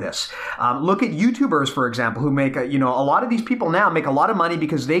created this. Look at YouTubers, for example, who make a lot of these people now make a lot of money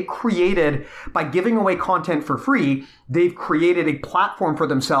because they created, by giving away content for free, they've created a platform for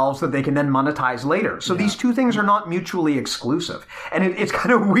themselves that they can then monetize later. So these two things are not mutually exclusive. And it's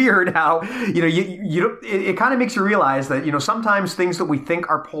kind of weird how, it kind of makes you realize that, sometimes things that we think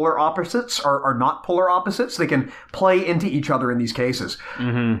are polar opposites are not polar opposites. They can play into each other in these cases.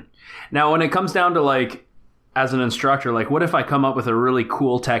 Mm-hmm. Now, when it comes down to as an instructor, what if I come up with a really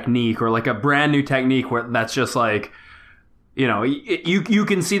cool technique or a brand new technique where that's just you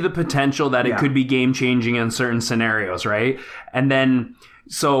can see the potential that it could be game changing in certain scenarios, right? And then,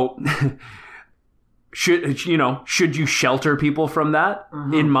 so should you shelter people from that?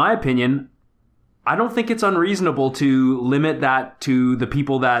 Mm-hmm. In my opinion, I don't think it's unreasonable to limit that to the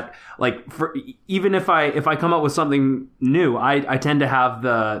people that even if I come up with something new, I tend to have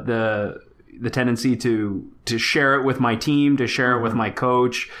the tendency to share it with my team, to share it with my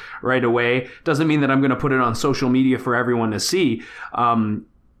coach right away. Doesn't mean that I'm going to put it on social media for everyone to see.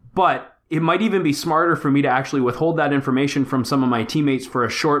 But it might even be smarter for me to actually withhold that information from some of my teammates for a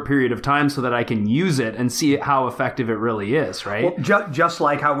short period of time so that I can use it and see how effective it really is, right? Well, just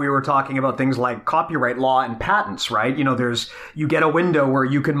like how we were talking about things like copyright law and patents, right? You get a window where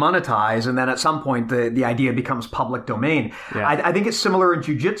you can monetize, and then at some point the idea becomes public domain. Yeah. I think it's similar in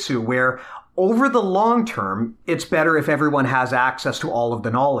jiu-jitsu where over the long term, it's better if everyone has access to all of the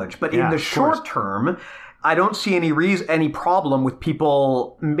knowledge. But in the short term, I don't see any problem with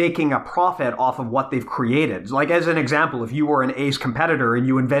people making a profit off of what they've created. As an example, if you were an ace competitor and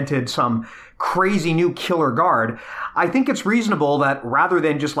you invented some crazy new killer guard, I think it's reasonable that rather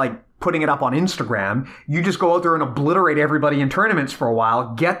than just putting it up on Instagram, you just go out there and obliterate everybody in tournaments for a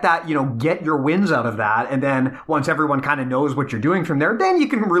while, get your wins out of that. And then once everyone kind of knows what you're doing from there, then you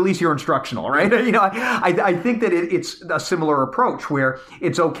can release your instructional, right? I think that it's a similar approach where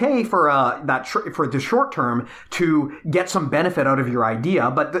it's okay for the short term to get some benefit out of your idea.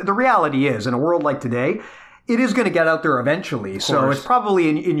 But the reality is, in a world like today, it is going to get out there eventually. So it's probably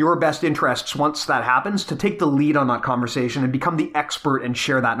in your best interests, once that happens, to take the lead on that conversation and become the expert and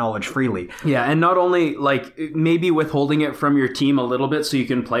share that knowledge freely. Yeah, and not only maybe withholding it from your team a little bit so you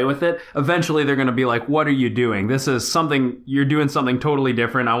can play with it. Eventually they're going to be like, what are you doing? This is you're doing something totally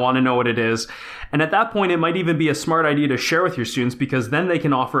different. I want to know what it is. And at that point, it might even be a smart idea to share with your students because then they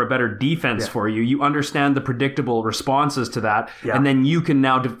can offer a better defense for you. You understand the predictable responses to that, and then you can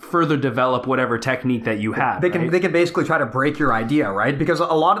now further develop whatever technique that you have. They can basically try to break your idea, right? Because a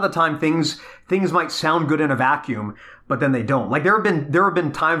lot of the time things might sound good in a vacuum, but then they don't. There have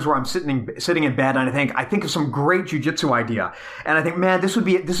been times where I'm sitting in bed and I think of some great jiu-jitsu idea, and I think, man, this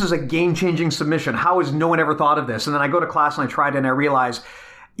is a game-changing submission. How has no one ever thought of this? And then I go to class and I try it and I realize,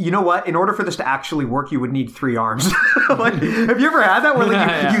 you know what? In order for this to actually work, you would need 3 arms. Have you ever had that where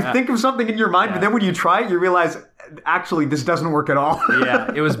you think of something in your mind, but then when you try it, you realize, actually, this doesn't work at all. Yeah,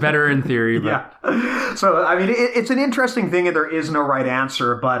 it was better in theory. But... Yeah. So, I mean, it's an interesting thing, and there is no right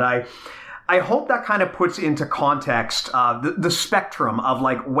answer, but I I hope that kind of puts into context the spectrum of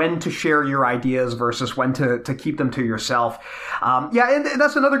like when to share your ideas versus when to keep them to yourself. And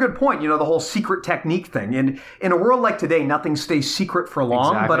that's another good point. The whole secret technique thing. In a world like today, nothing stays secret for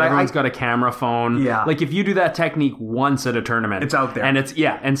long. Exactly. But everyone's got a camera phone. Yeah. Like if you do that technique once at a tournament, it's out there, and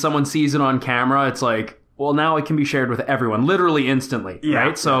and someone sees it on camera, it's like, well, now it can be shared with everyone, literally instantly,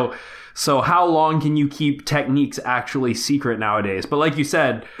 right? So how long can you keep techniques actually secret nowadays? But like you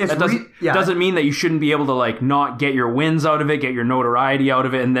said, that doesn't mean that you shouldn't be able to like not get your wins out of it, get your notoriety out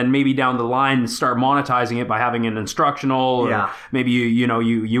of it, and then maybe down the line start monetizing it by having an instructional, or maybe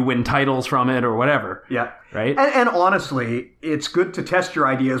you win titles from it or whatever. Yeah. Right. And honestly, it's good to test your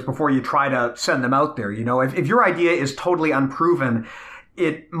ideas before you try to send them out there. If your idea is totally unproven,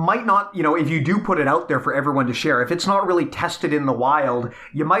 it might not, if you do put it out there for everyone to share, if it's not really tested in the wild,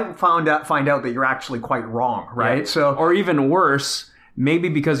 you might find out that you're actually quite wrong, right? Yeah. So, or even worse, maybe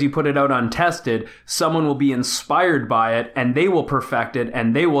because you put it out untested, someone will be inspired by it and they will perfect it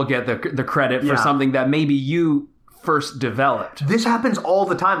and they will get the credit for something that maybe you first developed. This happens all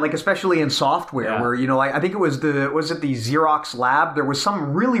the time, like especially in software, where I think it was the Xerox lab. There was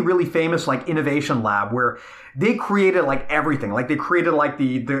some really, really famous like innovation lab where they created like everything. Like they created like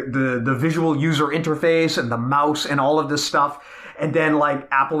the visual user interface and the mouse and all of this stuff. And then like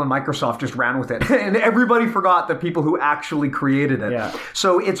Apple and Microsoft just ran with it. And everybody forgot the people who actually created it. Yeah.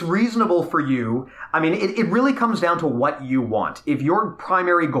 So it's reasonable for you. I mean, it really comes down to what you want. If your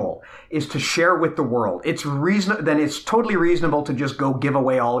primary goal is to share with the world, then it's totally reasonable to just go give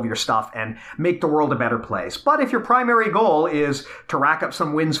away all of your stuff and make the world a better place. But if your primary goal is to rack up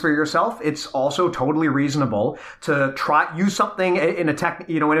some wins for yourself, it's also totally reasonable to use something in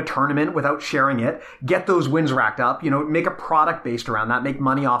a tournament without sharing it, get those wins racked up, make a product based around that, make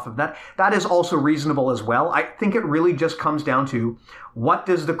money off of that. That is also reasonable as well. I think it really just comes down to, what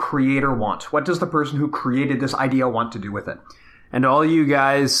does the creator want? What does the person who created this idea want to do with it? And all you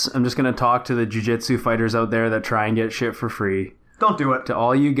guys, I'm just going to talk to the jiu-jitsu fighters out there that try and get shit for free. Don't do it. To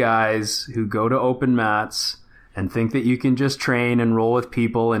all you guys who go to open mats and think that you can just train and roll with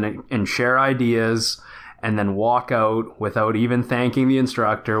people and share ideas and then walk out without even thanking the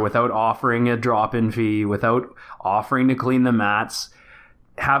instructor, without offering a drop-in fee, without offering to clean the mats,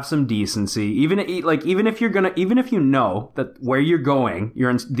 have some decency. Even if you know that where you're going,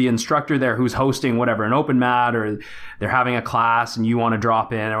 you're the instructor there who's hosting whatever, an open mat, or they're having a class and you want to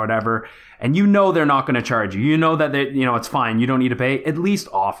drop in or whatever, and they're not going to charge you. That it's fine. You don't need to pay. At least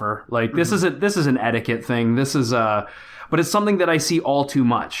offer. Like this is an etiquette thing. This is but it's something that I see all too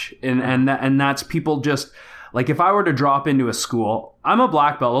much, and that's people just. Like if I were to drop into a school, I'm a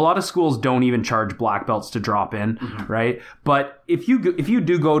black belt. A lot of schools don't even charge black belts to drop in, right? But if you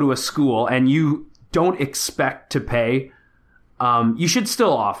do go to a school and you don't expect to pay, you should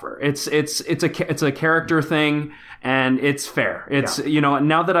still offer. It's a character thing, and it's fair. It's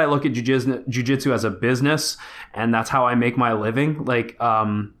now that I look at jiu-jitsu as a business, and that's how I make my living. Like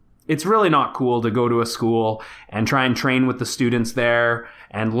it's really not cool to go to a school and try and train with the students there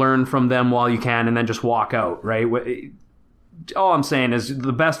and learn from them while you can and then just walk out, right? All I'm saying is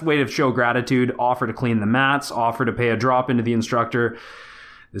the best way to show gratitude, offer to clean the mats, offer to pay a drop into the instructor.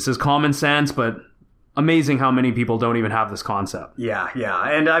 This is common sense, but amazing how many people don't even have this concept. Yeah.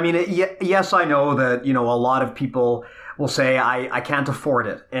 And I mean, yes, I know that, a lot of people will say, I can't afford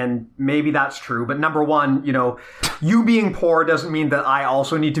it. And maybe that's true. But number one, you being poor doesn't mean that I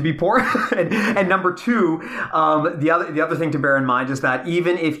also need to be poor. and number two, the other thing to bear in mind is that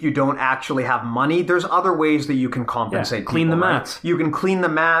even if you don't actually have money, there's other ways that you can compensate. Clean people, the right? mats. You can clean the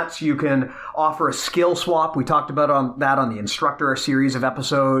mats. You can offer a skill swap. We talked about that on the instructor series of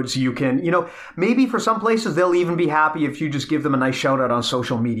episodes. You can, maybe for some places they'll even be happy if you just give them a nice shout out on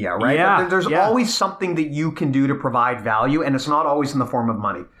social media, right? Yeah, there's always something that you can do to provide value, and it's not always in the form of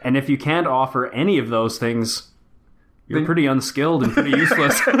money. And if you can't offer any of those things, you're pretty unskilled and pretty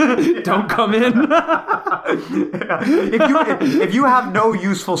useless. Don't come in. If you have no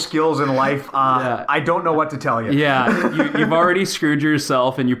useful skills in life, I don't know what to tell you. Yeah, you've already screwed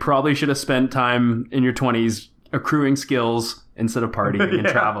yourself, and you probably should have spent time in your 20s accruing skills instead of partying and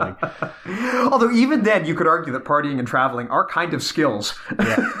traveling. Although even then, you could argue that partying and traveling are kind of skills.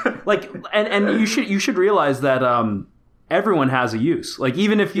 Yeah. Like, and you should realize that everyone has a use. Like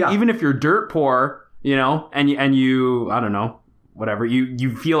even if you're dirt poor, and you I don't know, whatever,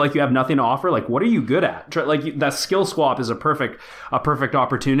 you feel like you have nothing to offer, like what are you good at? Like that skill swap is a perfect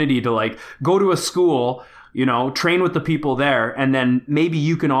opportunity to like go to a school, train with the people there, and then maybe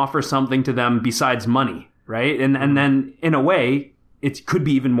you can offer something to them besides money, right? And then in a way it could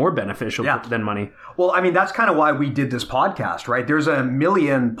be even more beneficial than money. Well, I mean, that's kind of why we did this podcast, right? There's a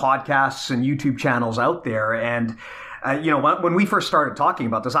million podcasts and YouTube channels out there. And, when we first started talking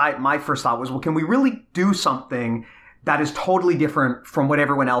about this, my first thought was, well, can we really do something that is totally different from what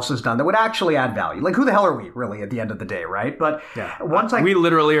everyone else has done that would actually add value? Like, who the hell are we, really, at the end of the day, right? But we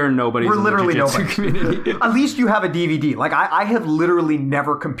literally are nobody. We're literally nobody. Community. At least you have a DVD. Like, I have literally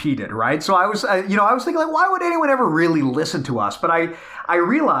never competed, right? So I was thinking, like, why would anyone ever really listen to us? But I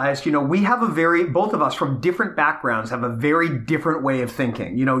realized, we have both of us from different backgrounds have a very different way of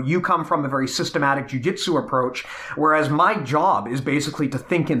thinking. You come from a very systematic jiu-jitsu approach, whereas my job is basically to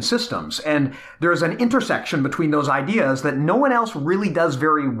think in systems. And there's an intersection between those ideas that no one else really does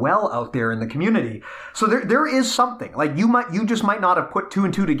very well out there in the community. So there is something. Like, you just might not have put two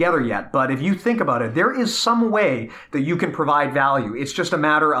and two together yet, but if you think about it, there is some way that you can provide value. It's just a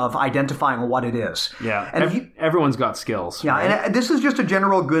matter of identifying what it is. Yeah. And everyone's got skills. Yeah. Right? And this is just a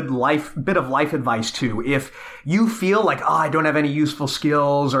general good bit of life advice too. If you feel like, I don't have any useful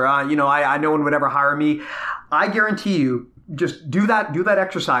skills, or I no one would ever hire me, I guarantee you, just do that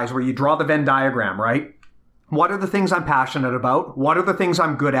exercise where you draw the Venn diagram, right? What are the things I'm passionate about? What are the things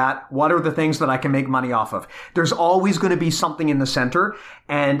I'm good at? What are the things that I can make money off of? There's always going to be something in the center.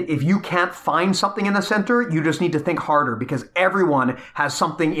 And if you can't find something in the center, you just need to think harder, because everyone has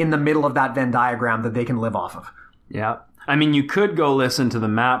something in the middle of that Venn diagram that they can live off of. Yeah. I mean, you could go listen to the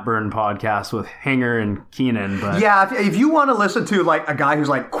Matt Burn podcast with Hinger and Keenan, but... Yeah, if you want to listen to, like, a guy who's,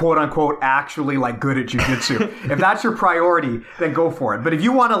 like, quote-unquote actually, like, good at jiu-jitsu, if that's your priority, then go for it. But if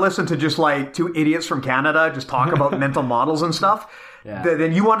you want to listen to just, like, two idiots from Canada just talk about mental models and stuff,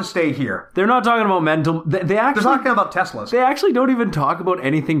 then you want to stay here. They're not talking about mental... They're talking about Teslas. They actually don't even talk about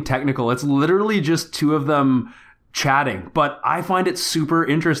anything technical. It's literally just two of them chatting, but I find it super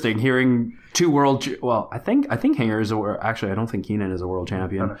interesting hearing two I think Hinger is actually, I don't think Keenan is a world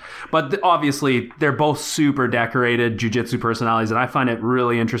champion, but obviously they're both super decorated jiu-jitsu personalities, and I find it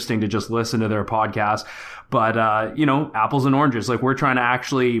really interesting to just listen to their podcast. But apples and oranges, like, we're trying to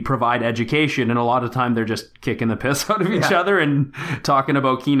actually provide education, and a lot of time they're just kicking the piss out of each other and talking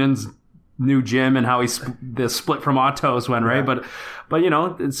about Keenan's new gym and how the split from Autos went, right? But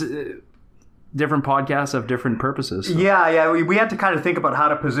it's different podcasts have different purposes. So. Yeah. We had to kind of think about how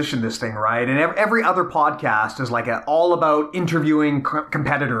to position this thing, right? And every other podcast is like all about interviewing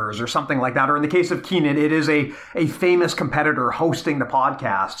competitors or something like that. Or in the case of Keenan, it is a famous competitor hosting the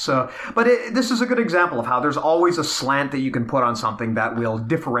podcast. So, but this is a good example of how there's always a slant that you can put on something that will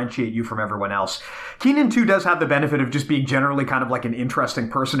differentiate you from everyone else. Keenan too does have the benefit of just being generally kind of like an interesting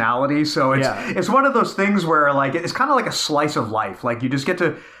personality. So it's one of those things where, like, it's kind of like a slice of life. Like, you just get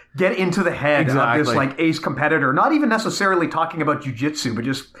into the head of this, like, ace competitor, not even necessarily talking about jiu-jitsu, but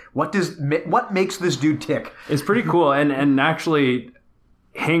just what makes this dude tick. It's pretty cool. And actually,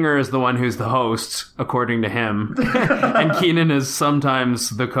 Hinger is the one who's the host, according to him, and Keenan is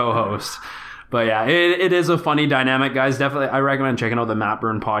sometimes the co-host. But yeah, it is a funny dynamic, guys. Definitely, I recommend checking out the Matt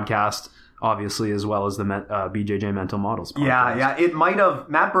Burn podcast, obviously, as well as the BJJ Mental Models podcast. Yeah. It might have...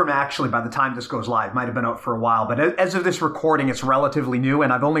 Matt Burn, actually, by the time this goes live, might have been out for a while. But as of this recording, it's relatively new,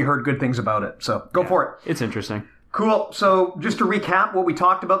 and I've only heard good things about it. So go for it. It's interesting. Cool. So just to recap what we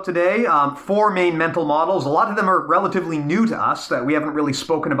talked about today, 4 main mental models. A lot of them are relatively new to us, that we haven't really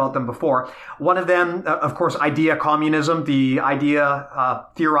spoken about them before. One of them, of course, idea communism, the idea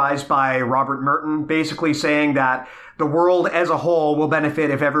theorized by Robert Merton, basically saying that the world as a whole will benefit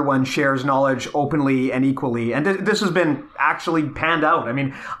if everyone shares knowledge openly and equally. And this has been actually panned out. I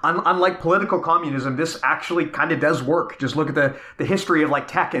mean, unlike political communism, this actually kind of does work. Just look at the history of, like,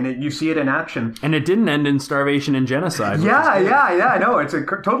 tech, and you see it in action. And it didn't end in starvation and genocide. Yeah, I know. It's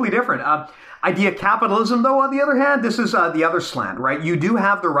totally different. Idea capitalism, though, on the other hand, this is the other slant, right? You do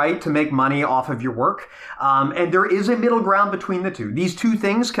have the right to make money off of your work, and there is a middle ground between the two. These two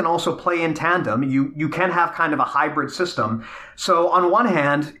things can also play in tandem. You can have kind of a hybrid system. So on one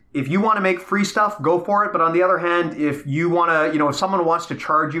hand, if you want to make free stuff, go for it. But on the other hand, if you want to, if someone wants to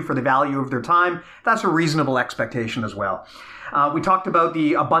charge you for the value of their time, that's a reasonable expectation as well. We talked about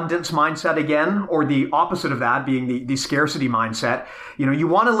the abundance mindset again, or the opposite of that being the scarcity mindset. You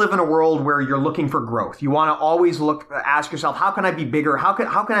want to live in a world where you're looking for growth. You want to always ask yourself, how can I be bigger? How can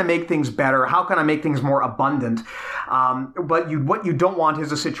I make things better? How can I make things more abundant? But what you don't want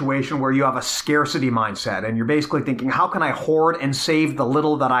is a situation where you have a scarcity mindset and you're basically thinking, how can I hoard and save the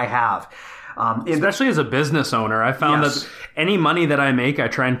little that I have? Especially as a business owner, I found that any money that I make, I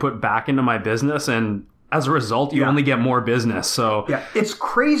try and put back into my business, and as a result, you only get more business. So yeah, it's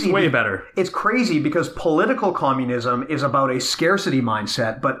crazy. Way better. It's crazy because political communism is about a scarcity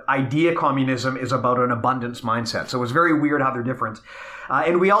mindset, but idea communism is about an abundance mindset. So it's very weird how they're different.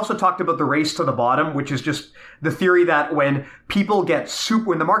 And we also talked about the race to the bottom, which is just the theory that when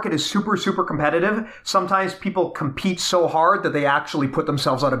when the market is super, super competitive, sometimes people compete so hard that they actually put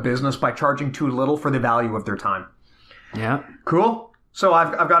themselves out of business by charging too little for the value of their time. Yeah. Cool. So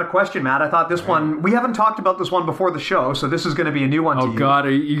I've got a question, Matt. I thought this one, we haven't talked about this one before the show, so this is going to be a new one to you. Oh God,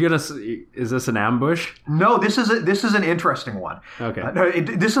 is this an ambush? No, this is an interesting one. Okay.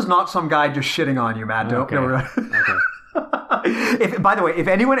 This is not some guy just shitting on you, Matt. Okay. Okay. By the way, if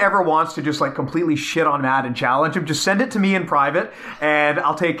anyone ever wants to just like completely shit on Matt and challenge him, just send it to me in private and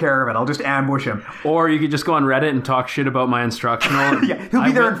I'll take care of it. I'll just ambush him. Or you could just go on Reddit and talk shit about my instructional. Yeah, he'll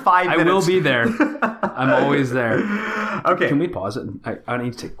be there in 5 minutes. I will be there. I'm always there. Okay. Can we pause it? I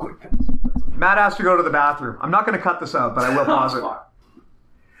need to take a quick piss. Matt has to go to the bathroom. I'm not going to cut this out, but I will pause it.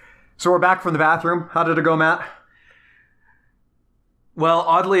 So we're back from the bathroom. How did it go, Matt? Well,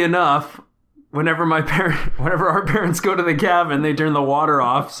 oddly enough, whenever our parents go to the cabin, they turn the water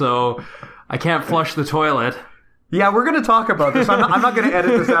off, so I can't flush the toilet. Yeah, we're going to talk about this. I'm not going to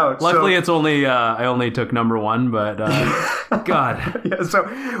edit this out. Luckily, it's only I only took number one, but God. Yeah, so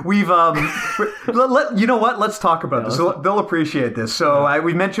we've you know what? Let's talk about this. They'll appreciate this. So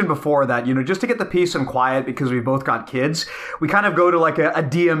we mentioned before that just to get the peace and quiet because we both got kids, we kind of go to like a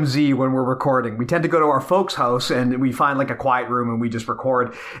DMZ when we're recording. We tend to go to our folks' house and we find like a quiet room and we just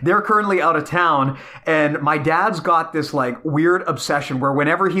record. They're currently out of town, and my dad's got this like weird obsession where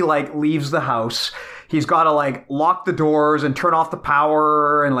whenever he like leaves the house, he's got to like lock the doors and turn off the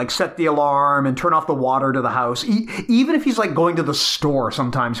power and like set the alarm and turn off the water to the house. Even if he's like going to the store,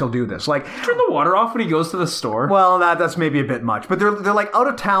 sometimes he'll do this. Like turn the water off when he goes to the store. Well, that's maybe a bit much. But they're like out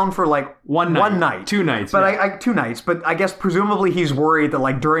of town for like one night, 2 nights. But yeah. 2 nights. But I guess presumably he's worried that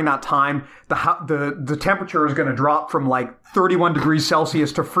like during that time the temperature is going to drop from like 31 degrees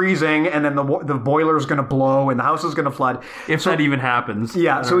Celsius to freezing, and then the boiler is going to blow and the house is going to flood. If that even happens.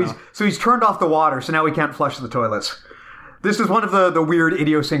 Yeah, so he's turned off the water, so now we can't flush the toilets. This is one of the weird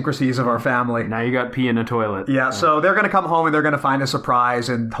idiosyncrasies of our family. Now you got pee in a toilet. Yeah, so they're going to come home and they're going to find a surprise,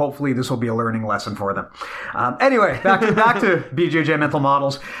 and hopefully this will be a learning lesson for them. Anyway, back to BJJ Mental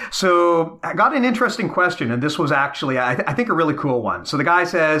Models. So I got an interesting question, and this was actually, I think, a really cool one. So the guy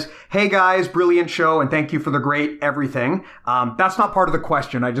says, "Hey guys, brilliant show, and thank you for the great everything." That's not part of the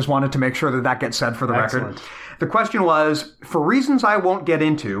question. I just wanted to make sure that gets said for the record. The question was, for reasons I won't get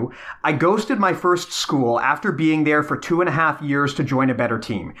into, I ghosted my first school after being there for 2.5 years to join a better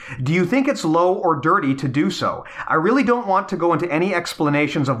team. Do you think it's low or dirty to do so? I really don't want to go into any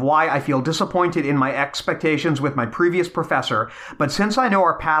explanations of why I feel disappointed in my expectations with my previous professor, but since I know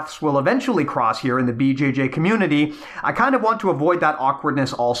our paths will eventually cross here in the BJJ community, I kind of want to avoid that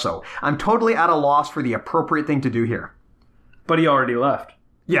awkwardness also. I'm totally at a loss for the appropriate thing to do here. But he already left.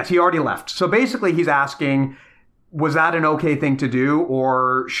 Yes, he already left. So basically he's asking, was that an okay thing to do,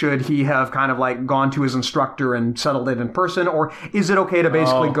 or should he have kind of like gone to his instructor and settled it in person, or is it okay to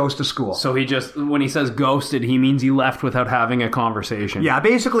basically ghost to school? So he just, when he says ghosted, he means he left without having a conversation. Yeah,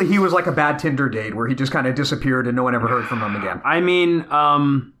 basically he was like a bad Tinder date where he just kind of disappeared and no one ever heard from him again. I mean,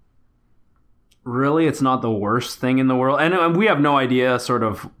 really, it's not the worst thing in the world. And we have no idea sort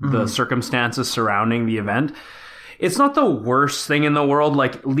of the circumstances surrounding the event. It's not the worst thing in the world.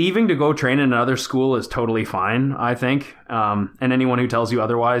 Like, leaving to go train in another school is totally fine, I think. And anyone who tells you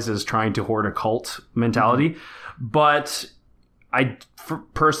otherwise is trying to hoard a cult mentality. But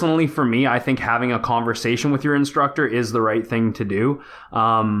personally, for me, I think having a conversation with your instructor is the right thing to do.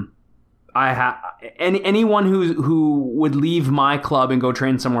 Anyone who would leave my club and go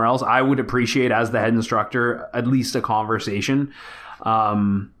train somewhere else, I would appreciate, as the head instructor, at least a conversation.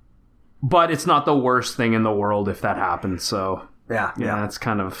 But it's not the worst thing in the world if that happens. So yeah, it's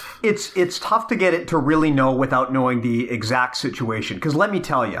kind of... It's tough to get it to really know without knowing the exact situation. Because let me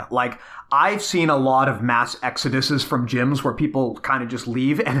tell you, like, I've seen a lot of mass exoduses from gyms where people kind of just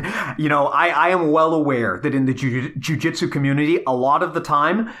leave. And, I am well aware that in the jiu-jitsu community, a lot of the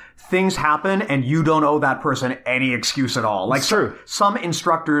time, things happen and you don't owe that person any excuse at all. Like, it's true. Some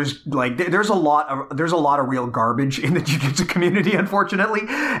instructors, like, there's a lot of real garbage in the jiu-jitsu community, unfortunately.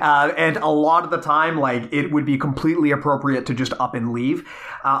 And a lot of the time, like, it would be completely appropriate to just up and leave.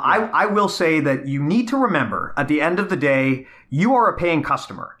 I will say that you need to remember at the end of the day, you are a paying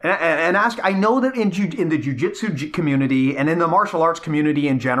customer. And ask, I know that in the jiu-jitsu community and in the martial arts community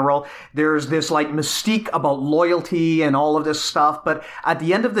in general, there's this like mystique about loyalty and all of this stuff. But at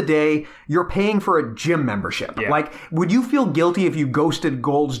the end of the day, you're paying for a gym membership. Yeah. Like, would you feel guilty if you ghosted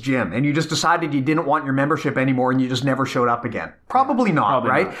Gold's Gym and you just decided you didn't want your membership anymore and you just never showed up again? Probably not,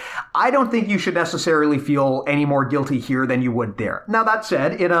 right? Not. I don't think you should necessarily feel any more guilty here than you would there. Now, that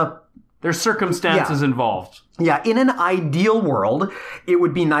said, there's circumstances involved. Yeah, in an ideal world, it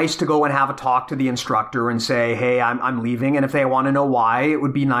would be nice to go and have a talk to the instructor and say, hey, I'm leaving. And if they want to know why, it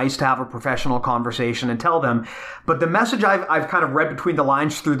would be nice to have a professional conversation and tell them. But the message I've kind of read between the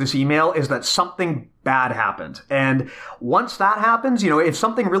lines through this email is that something bad happened. And once that happens, if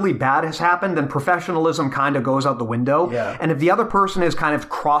something really bad has happened, then professionalism kind of goes out the window. Yeah. And if the other person has kind of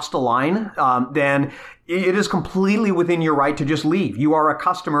crossed a line, then it is completely within your right to just leave. You are a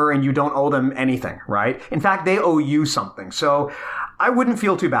customer and you don't owe them anything, right? In fact, they owe you something. So I wouldn't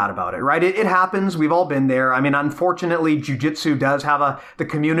feel too bad about it, right? It happens. We've all been there. I mean, unfortunately, jiu-jitsu does have the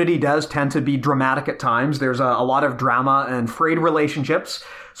community does tend to be dramatic at times. There's a lot of drama and frayed relationships.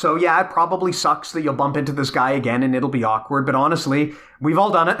 So yeah, it probably sucks that you'll bump into this guy again and it'll be awkward. But honestly, we've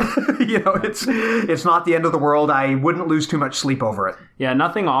all done it. It's not the end of the world. I wouldn't lose too much sleep over it. Yeah,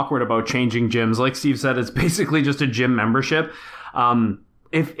 nothing awkward about changing gyms. Like Steve said, it's basically just a gym membership.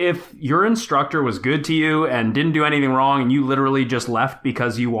 If your instructor was good to you and didn't do anything wrong and you literally just left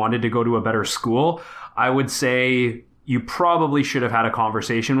because you wanted to go to a better school, I would say you probably should have had a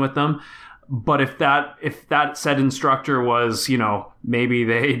conversation with them. But if that said instructor was, maybe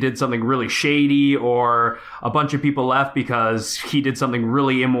they did something really shady or a bunch of people left because he did something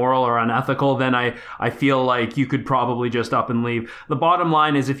really immoral or unethical, then I feel like you could probably just up and leave. The bottom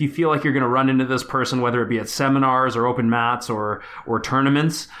line is if you feel like you're going to run into this person, whether it be at seminars or open mats or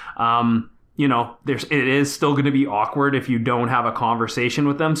tournaments, it is still going to be awkward if you don't have a conversation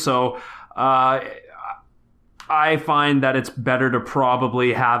with them. So, I find that it's better to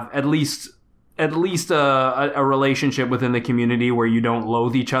probably have at least a relationship within the community where you don't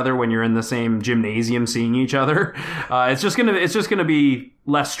loathe each other when you're in the same gymnasium seeing each other. It's just gonna be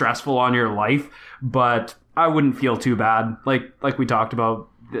less stressful on your life, but I wouldn't feel too bad. Like we talked about,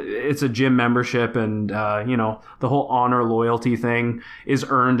 it's a gym membership, and the whole honor loyalty thing is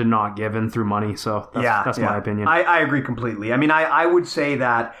earned and not given through money. So that's my opinion. I agree completely. I mean, I would say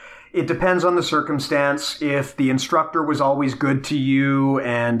that it depends on the circumstance. If the instructor was always good to you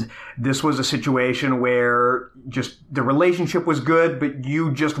and this was a situation where just the relationship was good, but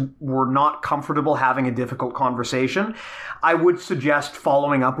you just were not comfortable having a difficult conversation, I would suggest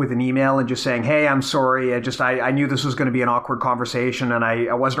following up with an email and just saying, hey, I'm sorry. I knew this was going to be an awkward conversation and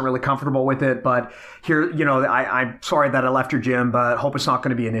I wasn't really comfortable with it, but here, I'm sorry that I left your gym, but hope it's not going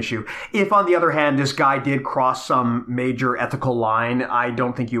to be an issue. If on the other hand, this guy did cross some major ethical line, I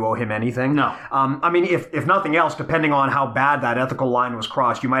don't think you owe him anything. No. I mean, if nothing else, depending on how bad that ethical line was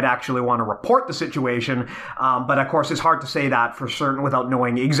crossed, you might actually want to report the situation. But of course, it's hard to say that for certain without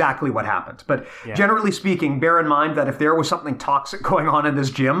knowing exactly what happened. But generally speaking, bear in mind that if there was something toxic going on in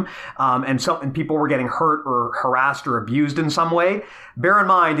this gym, and people were getting hurt or harassed or abused in some way, bear in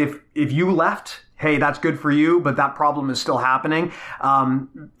mind if you left, hey, that's good for you, but that problem is still happening.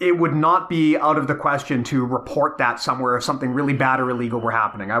 It would not be out of the question to report that somewhere if something really bad or illegal were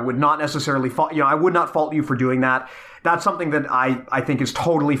happening. I would not necessarily I would not fault you for doing that. That's something that I think is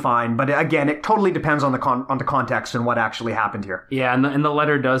totally fine. But again, it totally depends on the context and what actually happened here. Yeah, and the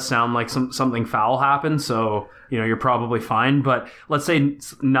letter does sound like something foul happened, so you're probably fine. But let's say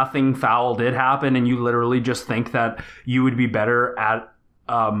nothing foul did happen, and you literally just think that you would be better at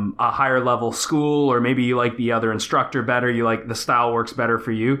a higher level school, or maybe you like the other instructor better, you like the style works better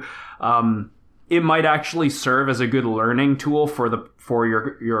for you. It might actually serve as a good learning tool for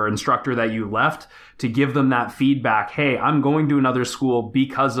your instructor that you left, to give them that feedback. Hey, I'm going to another school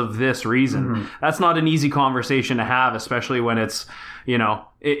because of this reason. Mm-hmm. That's not an easy conversation to have, especially when it's,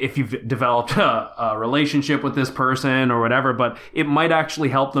 if you've developed a relationship with this person or whatever, but it might actually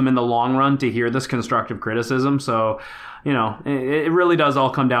help them in the long run to hear this constructive criticism. So, it really does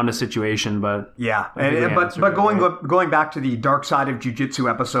all come down to situation, but yeah. But going back to the dark side of jiu-jitsu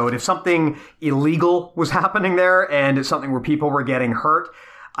episode, if something illegal was happening there and it's something where people were getting hurt,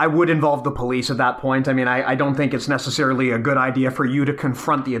 I would involve the police at that point. I mean, I don't think it's necessarily a good idea for you to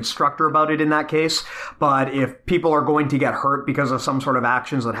confront the instructor about it in that case. But if people are going to get hurt because of some sort of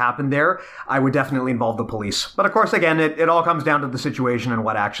actions that happened there, I would definitely involve the police. But of course, again, it all comes down to the situation and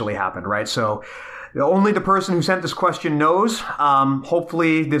what actually happened, right? So only the person who sent this question knows.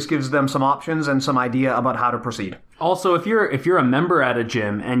 Hopefully this gives them some options and some idea about how to proceed. Also, if you're a member at a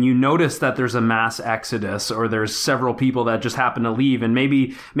gym and you notice that there's a mass exodus or there's several people that just happen to leave, and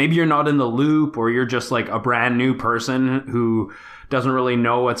maybe you're not in the loop, or you're just like a brand new person who doesn't really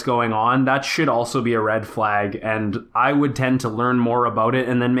know what's going on, that should also be a red flag. And I would tend to learn more about it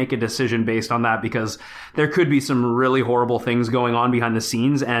and then make a decision based on that, because there could be some really horrible things going on behind the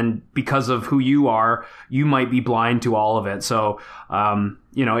scenes, and because of who you are, you might be blind to all of it. So,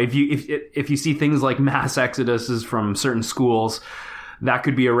 if you see things like mass exoduses from certain schools, that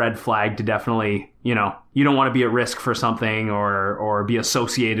could be a red flag to definitely, you don't want to be at risk for something or be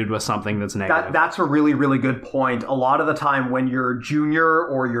associated with something that's negative. That's a really, really good point. A lot of the time when you're junior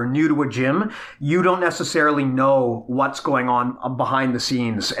or you're new to a gym, you don't necessarily know what's going on behind the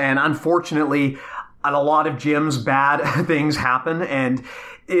scenes. And unfortunately, at a lot of gyms, bad things happen. And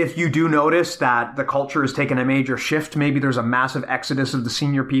if you do notice that the culture has taken a major shift, maybe there's a massive exodus of the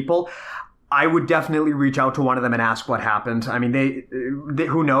senior people, I would definitely reach out to one of them and ask what happened. I mean, they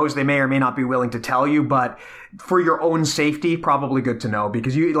who knows? They may or may not be willing to tell you, but for your own safety, probably good to know,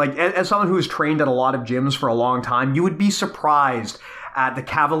 because you, like, as someone who's trained at a lot of gyms for a long time, you would be surprised at the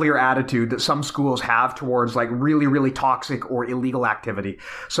cavalier attitude that some schools have towards like really, really toxic or illegal activity.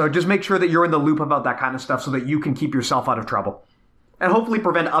 So just make sure that you're in the loop about that kind of stuff so that you can keep yourself out of trouble and hopefully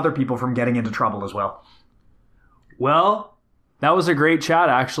prevent other people from getting into trouble as well. Well, that was a great chat,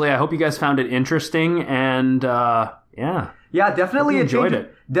 actually. I hope you guys found it interesting, and yeah, definitely enjoyed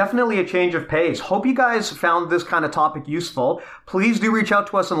it. Definitely a change of pace. Hope you guys found this kind of topic useful. Please do reach out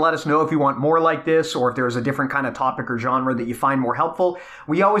to us and let us know if you want more like this, or if there's a different kind of topic or genre that you find more helpful.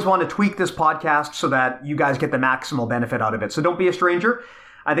 We always want to tweak this podcast so that you guys get the maximal benefit out of it. So don't be a stranger.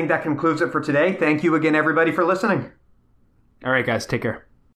 I think that concludes it for today. Thank you again, everybody, for listening. All right, guys, take care.